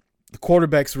 The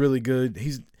quarterback's really good.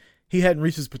 He hadn't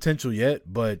reached his potential yet,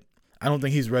 but I don't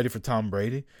think he's ready for Tom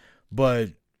Brady. But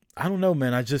I don't know,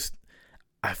 man.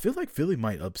 I feel like Philly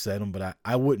might upset him, but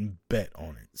I wouldn't bet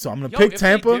on it. So I'm going to pick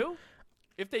Tampa.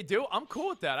 If they do, I'm cool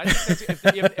with that. I think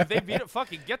if they beat it,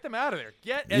 fucking get them out of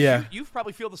there. You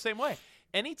probably feel the same way.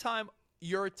 Anytime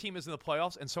your team is in the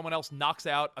playoffs and someone else knocks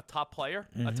out a top player,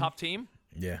 a top team,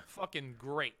 fucking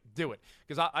great. Do it.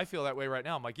 Because I feel that way right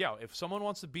now. I'm like, if someone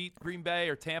wants to beat Green Bay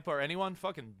or Tampa or anyone,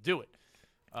 fucking do it.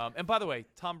 And by the way,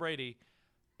 Tom Brady,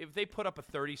 if they put up a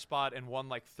 30 spot and won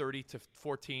like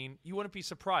 30-14, you wouldn't be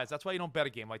surprised. That's why you don't bet a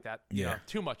game like that.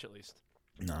 Too much at least.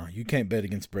 No, you can't bet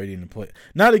against Brady in the play.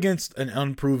 Not against an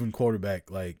unproven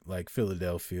quarterback like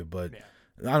Philadelphia, but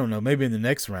I don't know. Maybe in the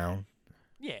next round.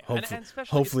 Yeah, hopefully,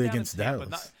 hopefully against Tampa.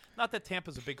 Dallas. Not that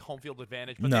Tampa's a big home field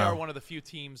advantage, but they are one of the few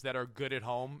teams that are good at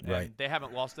home, and they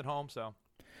haven't lost at home. So,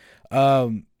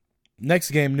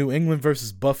 next game, New England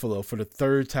versus Buffalo for the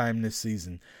third time this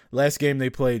season. Last game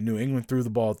they played, New England threw the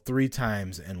ball 3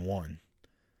 times and won.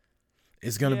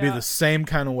 It's going to be the same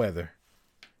kind of weather.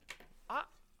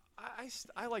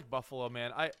 I like Buffalo,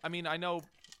 man. I mean, I know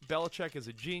Belichick is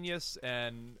a genius,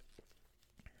 and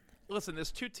listen,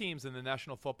 there's 2 teams in the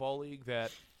National Football League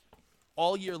that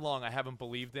all year long I haven't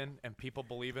believed in, and people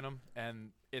believe in them,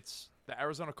 and it's the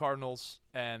Arizona Cardinals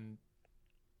and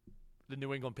the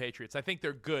New England Patriots. I think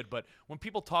they're good, but when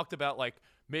people talked about, like,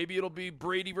 maybe it'll be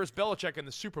Brady versus Belichick in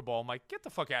the Super Bowl, I'm like, get the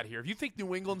fuck out of here. If you think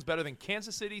New England's better than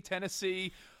Kansas City,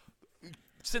 Tennessee,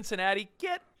 Cincinnati,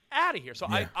 get out of here. So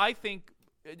I think –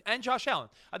 and Josh Allen.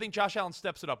 I think Josh Allen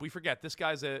steps it up. We forget this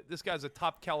guy's a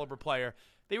top caliber player.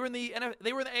 They were in the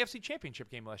AFC Championship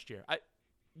game last year.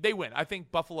 They win. I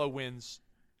think Buffalo wins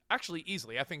actually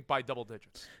easily. I think by double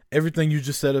digits. Everything you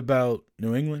just said about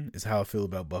New England is how I feel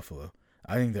about Buffalo.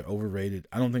 I think they're overrated.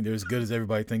 I don't think they're as good as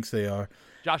everybody thinks they are.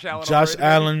 Josh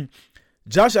Allen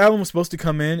was supposed to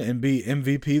come in and be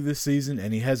MVP this season,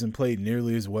 and he hasn't played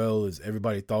nearly as well as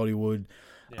everybody thought he would.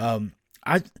 Yeah.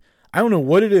 I don't know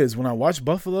what it is. When I watch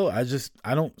Buffalo, I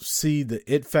don't see the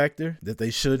it factor that they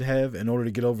should have in order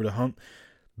to get over the hump.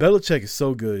 Belichick is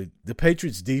so good. The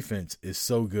Patriots defense is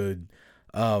so good.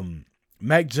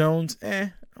 Mac Jones,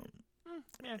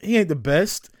 he ain't the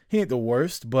best. He ain't the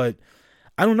worst, but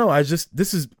I don't know.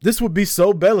 This would be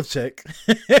so Belichick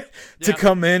to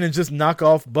come in and just knock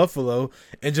off Buffalo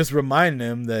and just remind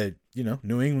them that,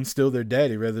 New England's still their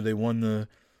daddy, whether they won the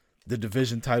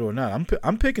division title or not.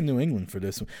 I'm picking New England for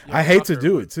this one. I hate to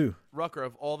do it too. Rucker,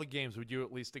 of all the games, would you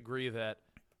at least agree that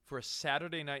for a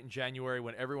Saturday night in January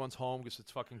when everyone's home because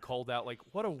it's fucking cold out, like,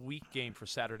 what a weak game for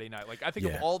Saturday night. Like, I think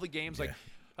of all the games,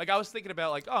 like I was thinking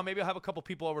about, like, maybe I'll have a couple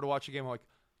people over to watch a game. I'm like,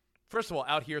 first of all,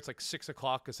 out here it's like 6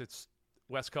 o'clock because it's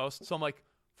West Coast. So I'm like,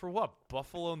 for what?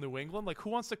 Buffalo, New England? Like, who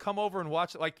wants to come over and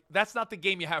watch it? Like, that's not the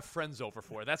game you have friends over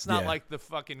for. That's not like the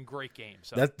fucking great game.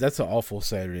 So that's an awful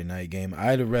Saturday night game.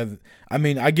 I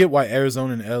get why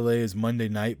Arizona and LA is Monday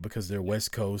night because they're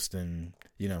West Coast and,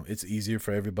 it's easier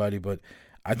for everybody. But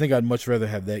I think I'd much rather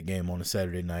have that game on a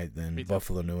Saturday night than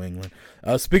Buffalo, New England.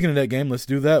 Speaking of that game, let's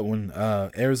do that one.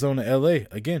 Arizona, LA.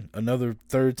 Again, another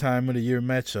third time of the year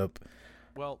matchup.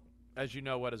 Well, as you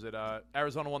know, what is it?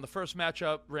 Arizona won the first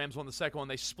matchup. Rams won the second one.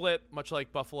 They split, much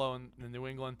like Buffalo and New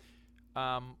England.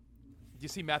 Do you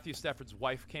see Matthew Stafford's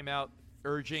wife came out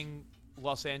urging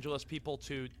Los Angeles people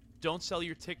to don't sell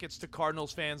your tickets to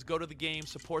Cardinals fans. Go to the game.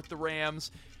 Support the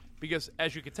Rams. Because,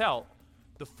 as you could tell,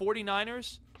 the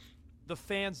 49ers, the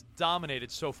fans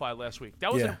dominated SoFi last week.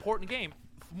 That was an important game.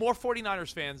 More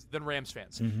 49ers fans than Rams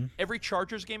fans. Mm-hmm. Every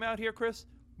Chargers game out here, Chris,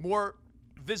 more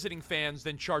visiting fans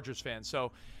than Chargers fans.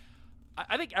 So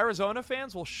I think Arizona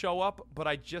fans will show up, but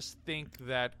I just think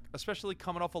that, especially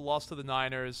coming off a loss to the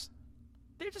Niners,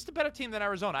 they're just a better team than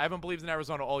Arizona. I haven't believed in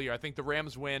Arizona all year. I think the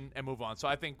Rams win and move on. So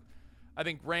I think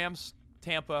Rams,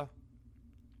 Tampa,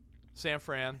 San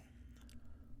Fran.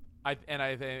 I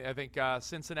think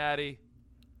Cincinnati,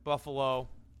 Buffalo,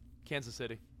 Kansas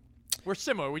City. We're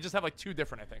similar. We just have like 2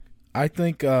 different, I think. I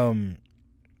think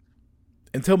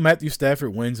until Matthew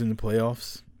Stafford wins in the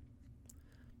playoffs,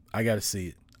 I got to see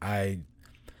it.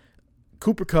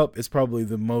 Cooper Kupp is probably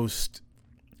the most.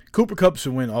 Cooper Kupp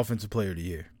should win Offensive Player of the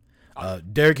Year.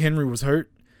 Derrick Henry was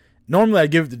hurt. Normally,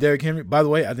 I'd give it to Derrick Henry. By the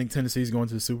way, I think Tennessee's going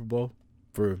to the Super Bowl.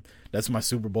 That's my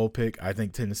Super Bowl pick. I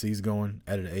think Tennessee's going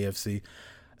out of the AFC.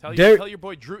 Tell your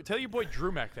boy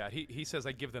Drew Mack that. He says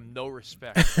I give them no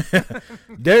respect.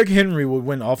 Derrick Henry would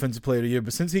win Offensive Player of the Year,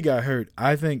 but since he got hurt,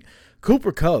 I think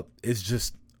Cooper Kupp is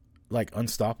just like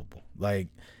unstoppable. Like,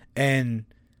 and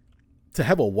to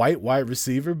have a white wide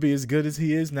receiver be as good as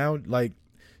he is now, like,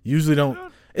 usually don't.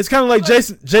 It's kind of like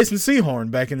Jason Sehorn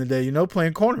back in the day,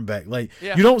 playing cornerback. Like,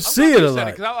 you don't see it a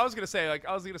lot. I was gonna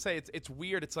say, it's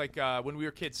weird. It's like when we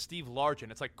were kids, Steve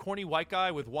Largent. It's like corny white guy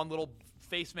with one little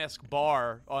face mask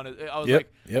bar on it. I was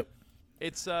yep.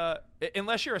 It's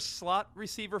unless you're a slot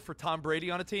receiver for Tom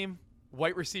Brady on a team,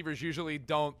 white receivers usually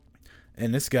don't.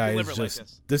 And this guy is just like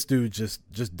this dude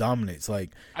just dominates. Like,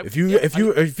 if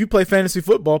you play fantasy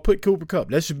football, put Cooper Kupp.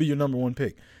 That should be your number one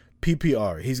pick.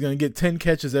 PPR. He's going to get 10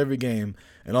 catches every game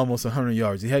and almost 100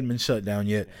 yards. He hadn't been shut down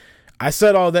yet. I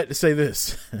said all that to say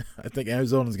this. I think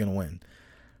Arizona's going to win.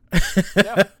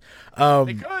 Yeah.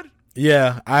 They could.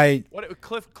 Yeah,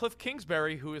 Cliff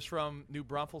Kingsbury, who is from New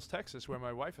Braunfels, Texas, where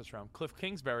my wife is from. Cliff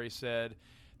Kingsbury said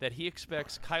that he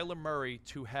expects Kyler Murray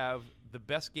to have the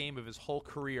best game of his whole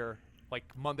career, like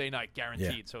Monday night,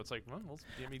 guaranteed. Yeah. So it's like,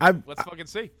 let's fucking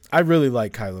see. I really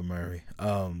like Kyler Murray.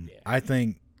 I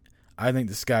think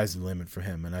the sky's the limit for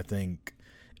him, and I think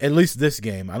at least this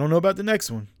game. I don't know about the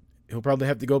next one. He'll probably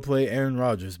have to go play Aaron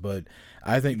Rodgers, but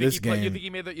I think this game. You think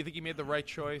he made the right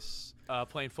choice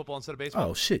playing football instead of baseball?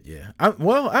 Oh shit, yeah. I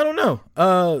don't know.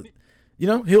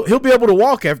 He'll be able to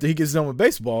walk after he gets done with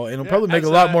baseball, and he'll probably make a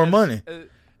lot more money.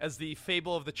 As the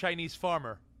fable of the Chinese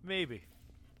farmer, maybe.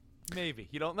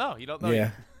 You don't know. Yeah.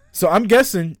 Yet. So I'm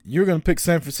guessing you're going to pick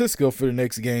San Francisco for the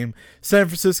next game. San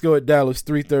Francisco at Dallas,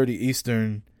 3:30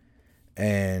 Eastern.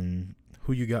 And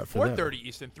who you got for that? 4:30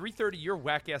 Eastern, 3:30 your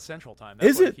whack-ass Central Time.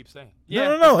 That's what I keep saying.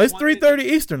 Yeah, no. It's 3:30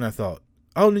 Eastern, I thought.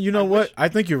 Oh, you know what? I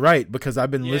think you're right because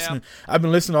I've been listening. I've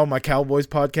been listening to all my Cowboys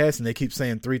podcasts, and they keep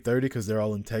saying 3:30 because they're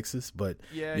all in Texas. But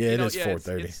it is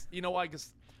 4:30. You know why?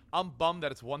 Because I'm bummed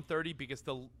that it's 1:30 because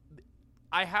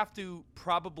I have to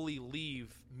probably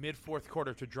leave mid-fourth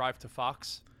quarter to drive to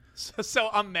Fox. So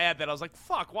I'm mad that I was like,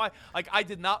 fuck, why? Like,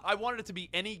 I wanted it to be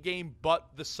any game but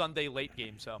the Sunday late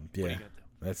game. So what are you gonna do?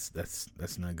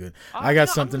 That's not good. I got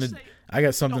something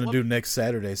to do next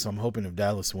Saturday, so I'm hoping if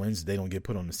Dallas wins, they don't get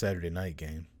put on the Saturday night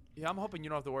game. Yeah, I'm hoping you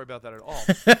don't have to worry about that at all.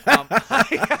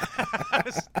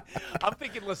 I'm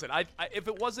thinking, listen, if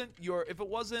it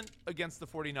wasn't against the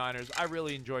 49ers, I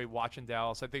really enjoy watching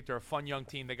Dallas. I think they're a fun young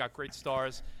team. They got great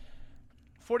stars.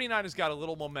 49ers got a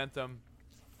little momentum.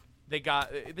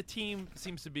 The team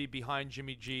seems to be behind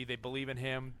Jimmy G. They believe in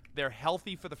him. They're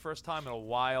healthy for the first time in a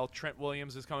while. Trent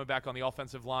Williams is coming back on the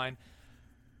offensive line.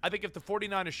 I think if the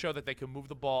 49ers show that they can move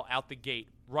the ball out the gate,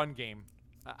 run game,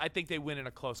 I think they win in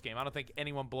a close game. I don't think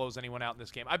anyone blows anyone out in this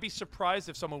game. I'd be surprised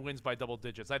if someone wins by double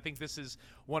digits. I think this is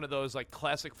one of those like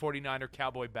classic 49er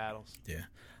Cowboy battles. Yeah.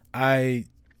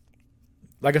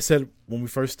 Like I said when we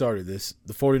first started this,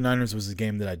 the 49ers was a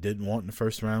game that I didn't want in the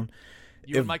first round.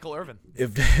 And Michael Irvin.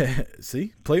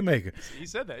 See, playmaker. He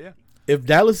said that, yeah. If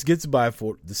Dallas gets by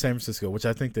for the San Francisco, which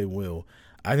I think they will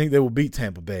beat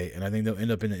Tampa Bay, and I think they'll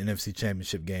end up in the NFC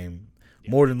Championship game,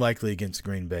 more than likely against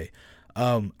Green Bay.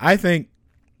 I think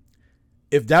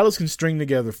if Dallas can string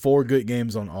together 4 good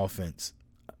games on offense,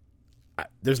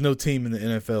 there's no team in the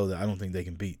NFL that I don't think they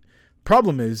can beat.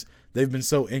 Problem is, they've been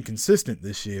so inconsistent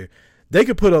this year. They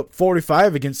could put up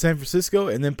 45 against San Francisco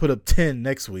and then put up 10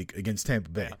 next week against Tampa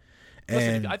Bay. Yeah.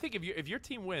 Listen, I think if your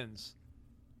team wins,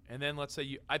 and then let's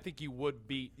say I think you would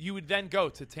then go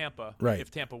to Tampa if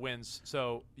Tampa wins.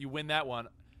 So you win that one,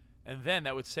 and then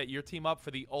that would set your team up for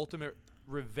the ultimate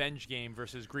revenge game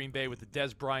versus Green Bay with the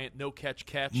Dez Bryant no catch.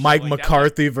 Mike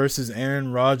McCarthy versus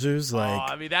Aaron Rodgers.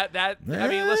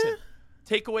 Listen,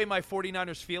 take away my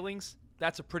 49ers feelings.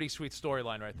 That's a pretty sweet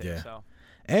storyline right there. Yeah. So,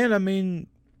 and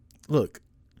look.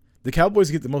 The Cowboys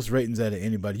get the most ratings out of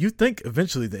anybody. You think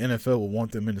eventually the NFL will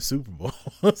want them in the Super Bowl.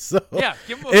 So yeah,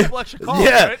 give them a couple extra calls.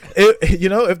 Yeah, right?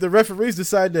 If the referees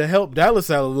decide to help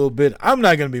Dallas out a little bit, I'm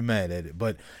not going to be mad at it.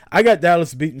 But I got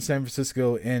Dallas beating San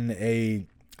Francisco in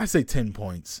I say 10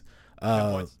 points.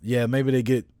 10 points. Yeah, maybe they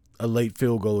get a late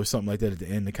field goal or something like that at the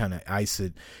end to kind of ice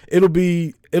it. It'll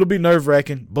be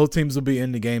nerve-wracking. Both teams will be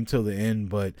in the game till the end,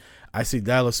 but I see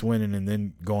Dallas winning and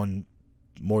then going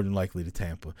more than likely to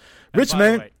Tampa. Rich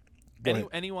man.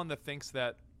 Anyone that thinks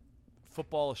that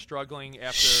football is struggling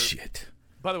after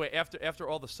By the way, after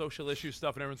all the social issue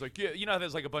stuff and everyone's like, yeah, you know,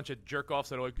 there's like a bunch of jerk offs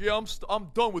that are like, yeah, I'm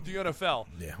done with the NFL.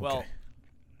 Yeah. Okay. Well,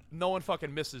 no one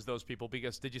fucking misses those people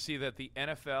because did you see that the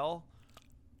NFL,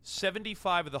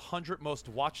 75 of the 100 most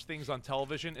watched things on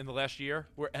television in the last year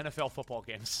were NFL football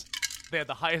games. They had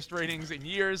the highest ratings in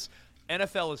years.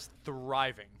 NFL is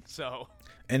thriving. So,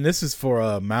 and this is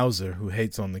for Mauser, who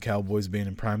hates on the Cowboys being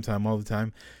in primetime all the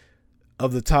time.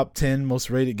 Of the top 10 most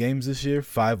rated games this year,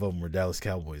 5 of them were Dallas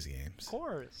Cowboys games. Of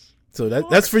course. So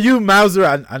that's for you, Mauser.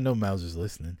 I know Mauser's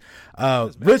listening.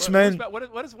 Rich, man.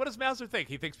 What does Mauser think?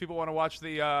 He thinks people want to watch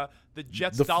the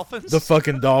Jets-Dolphins? The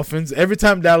fucking Dolphins. Every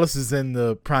time Dallas is in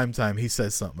the primetime, he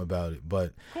says something about it. But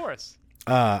of course.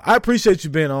 I appreciate you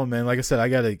being on, man. Like I said, I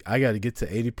gotta get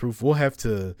to 80 proof. We'll have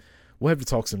to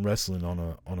talk some wrestling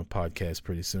on a podcast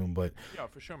pretty soon. But yeah,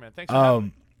 for sure, man. Thanks for having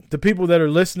me. The people that are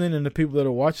listening and the people that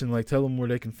are watching, like, tell them where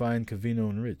they can find Covino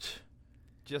and Rich.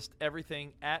 Just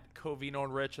everything at Covino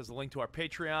and Rich. There's a link to our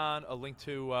Patreon, a link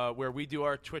to where we do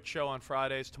our Twitch show on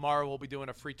Fridays. Tomorrow we'll be doing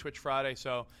a free Twitch Friday.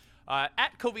 So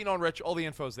at Covino and Rich, all the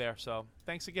info's there. So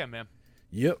thanks again, man.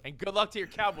 Yep. And good luck to your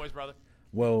Cowboys, brother.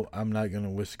 Well, I'm not going to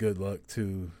wish good luck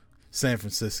to San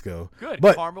Francisco. Good.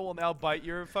 But Karma will now bite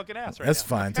your fucking ass right that's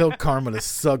now. Fine. Tell Karma to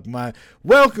suck my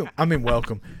welcome.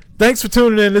 Thanks for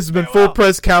tuning in. This has been Full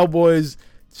Press Cowboys.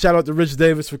 Shout out to Rich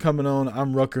Davis for coming on.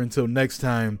 I'm Rucker. Until next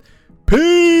time.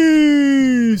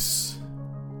 Peace.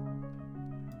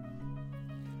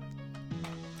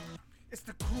 It's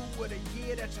the crew of the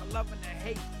year that you're loving to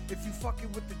hate. If you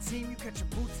fucking with the team, you catch a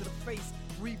boot to the face.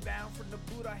 Rebound from the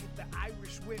boot, I hit the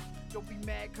Irish whip. Don't be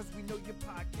mad because we know your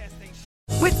podcast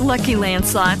ain't With Lucky Land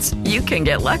Slots, you can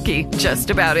get lucky just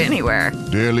about anywhere.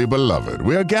 Dearly beloved,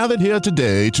 we are gathered here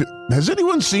today to... Has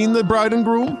anyone seen the bride and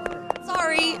groom?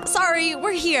 Sorry,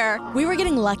 we're here. We were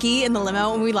getting lucky in the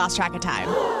limo and we lost track of time.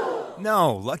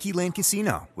 No, Lucky Land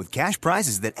Casino, with cash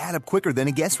prizes that add up quicker than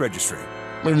a guest registry.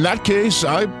 In that case,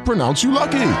 I pronounce you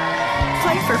lucky.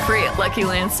 Play for free at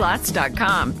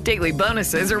LuckyLandSlots.com. Daily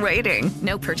bonuses are waiting.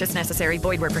 No purchase necessary.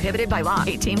 Void where prohibited by law.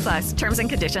 18+. Terms and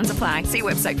conditions apply. See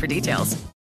website for details.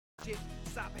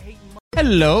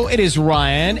 Hello, it is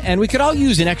Ryan, and we could all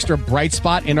use an extra bright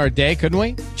spot in our day, couldn't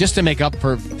we? Just to make up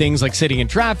for things like sitting in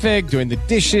traffic, doing the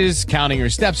dishes, counting your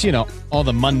steps, all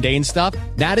the mundane stuff.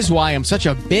 That is why I'm such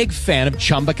a big fan of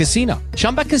Chumba Casino.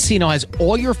 Chumba Casino has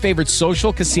all your favorite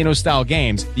social casino-style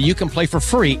games that you can play for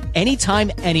free anytime,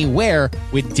 anywhere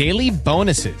with daily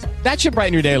bonuses. That should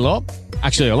brighten your day a little.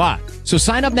 Actually, a lot. So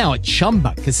sign up now at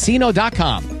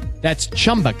ChumbaCasino.com. That's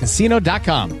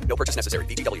ChumbaCasino.com. No purchase necessary.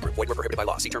 VGW Group. Void where prohibited by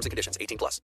law. See terms and conditions.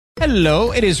 18+.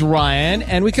 Hello, it is Ryan,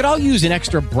 and we could all use an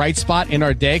extra bright spot in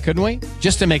our day, couldn't we?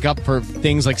 Just to make up for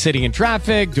things like sitting in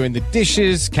traffic, doing the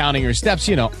dishes, counting your steps,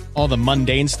 all the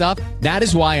mundane stuff. That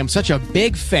is why I'm such a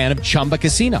big fan of Chumba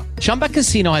Casino. Chumba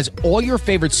Casino has all your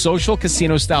favorite social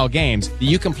casino-style games that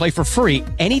you can play for free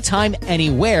anytime,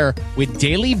 anywhere with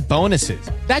daily bonuses.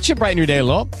 That should brighten your day a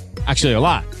little. Actually, a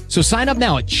lot. So sign up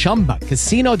now at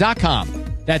ChumbaCasino.com.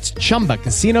 That's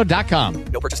ChumbaCasino.com.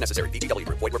 No purchase necessary. VGW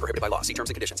Group. Void where prohibited by law. See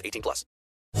terms and conditions. 18+.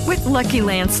 With Lucky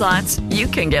Land Slots, you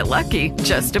can get lucky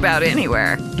just about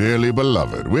anywhere. Dearly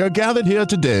beloved, we are gathered here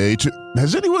today to...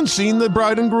 Has anyone seen the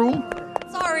bride and groom?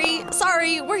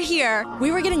 Sorry, we're here.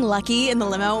 We were getting lucky in the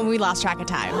limo and we lost track of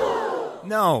time.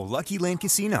 No, Lucky Land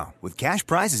Casino, with cash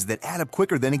prizes that add up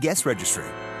quicker than a guest registry.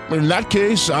 In that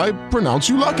case, I pronounce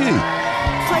you lucky.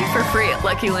 Play for free at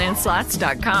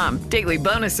LuckyLandSlots.com. Daily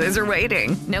bonuses are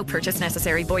waiting. No purchase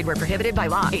necessary. Void where prohibited by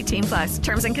law. 18+.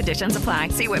 Terms and conditions apply.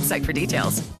 See website for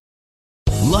details.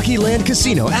 Lucky Land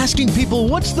Casino, asking people,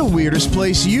 what's the weirdest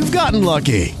place you've gotten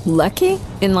lucky? Lucky?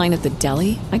 In line at the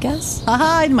deli, I guess?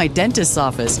 Aha, in my dentist's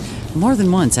office. More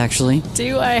than once, actually.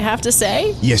 Do I have to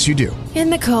say? Yes, you do. In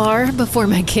the car before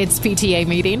my kids' PTA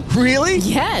meeting. Really?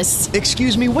 Yes.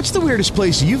 Excuse me, what's the weirdest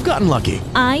place you've gotten lucky?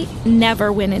 I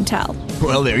never win and tell.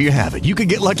 Well, there you have it. You can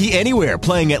get lucky anywhere,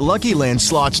 playing at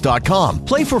LuckyLandSlots.com.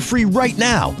 Play for free right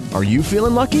now. Are you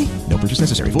feeling lucky? No purchase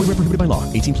necessary. Void where prohibited by law.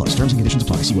 18+. Terms and conditions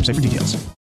apply. See website for details.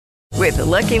 With the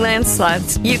Lucky Land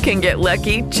Slots, you can get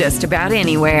lucky just about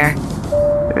anywhere.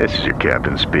 This is your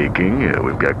captain speaking.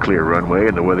 We've got clear runway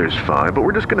and the weather's fine, but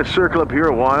we're just going to circle up here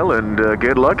a while and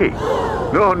get lucky.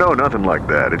 No, nothing like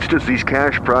that. It's just these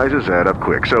cash prizes add up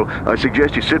quick. So I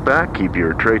suggest you sit back, keep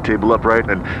your tray table upright,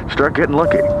 and start getting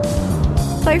lucky.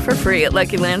 Play for free at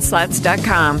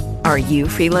LuckyLandSlots.com. Are you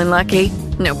feeling lucky?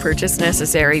 No purchase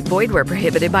necessary. Void where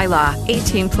prohibited by law.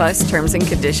 18+ terms and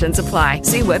conditions apply.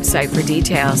 See website for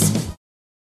details.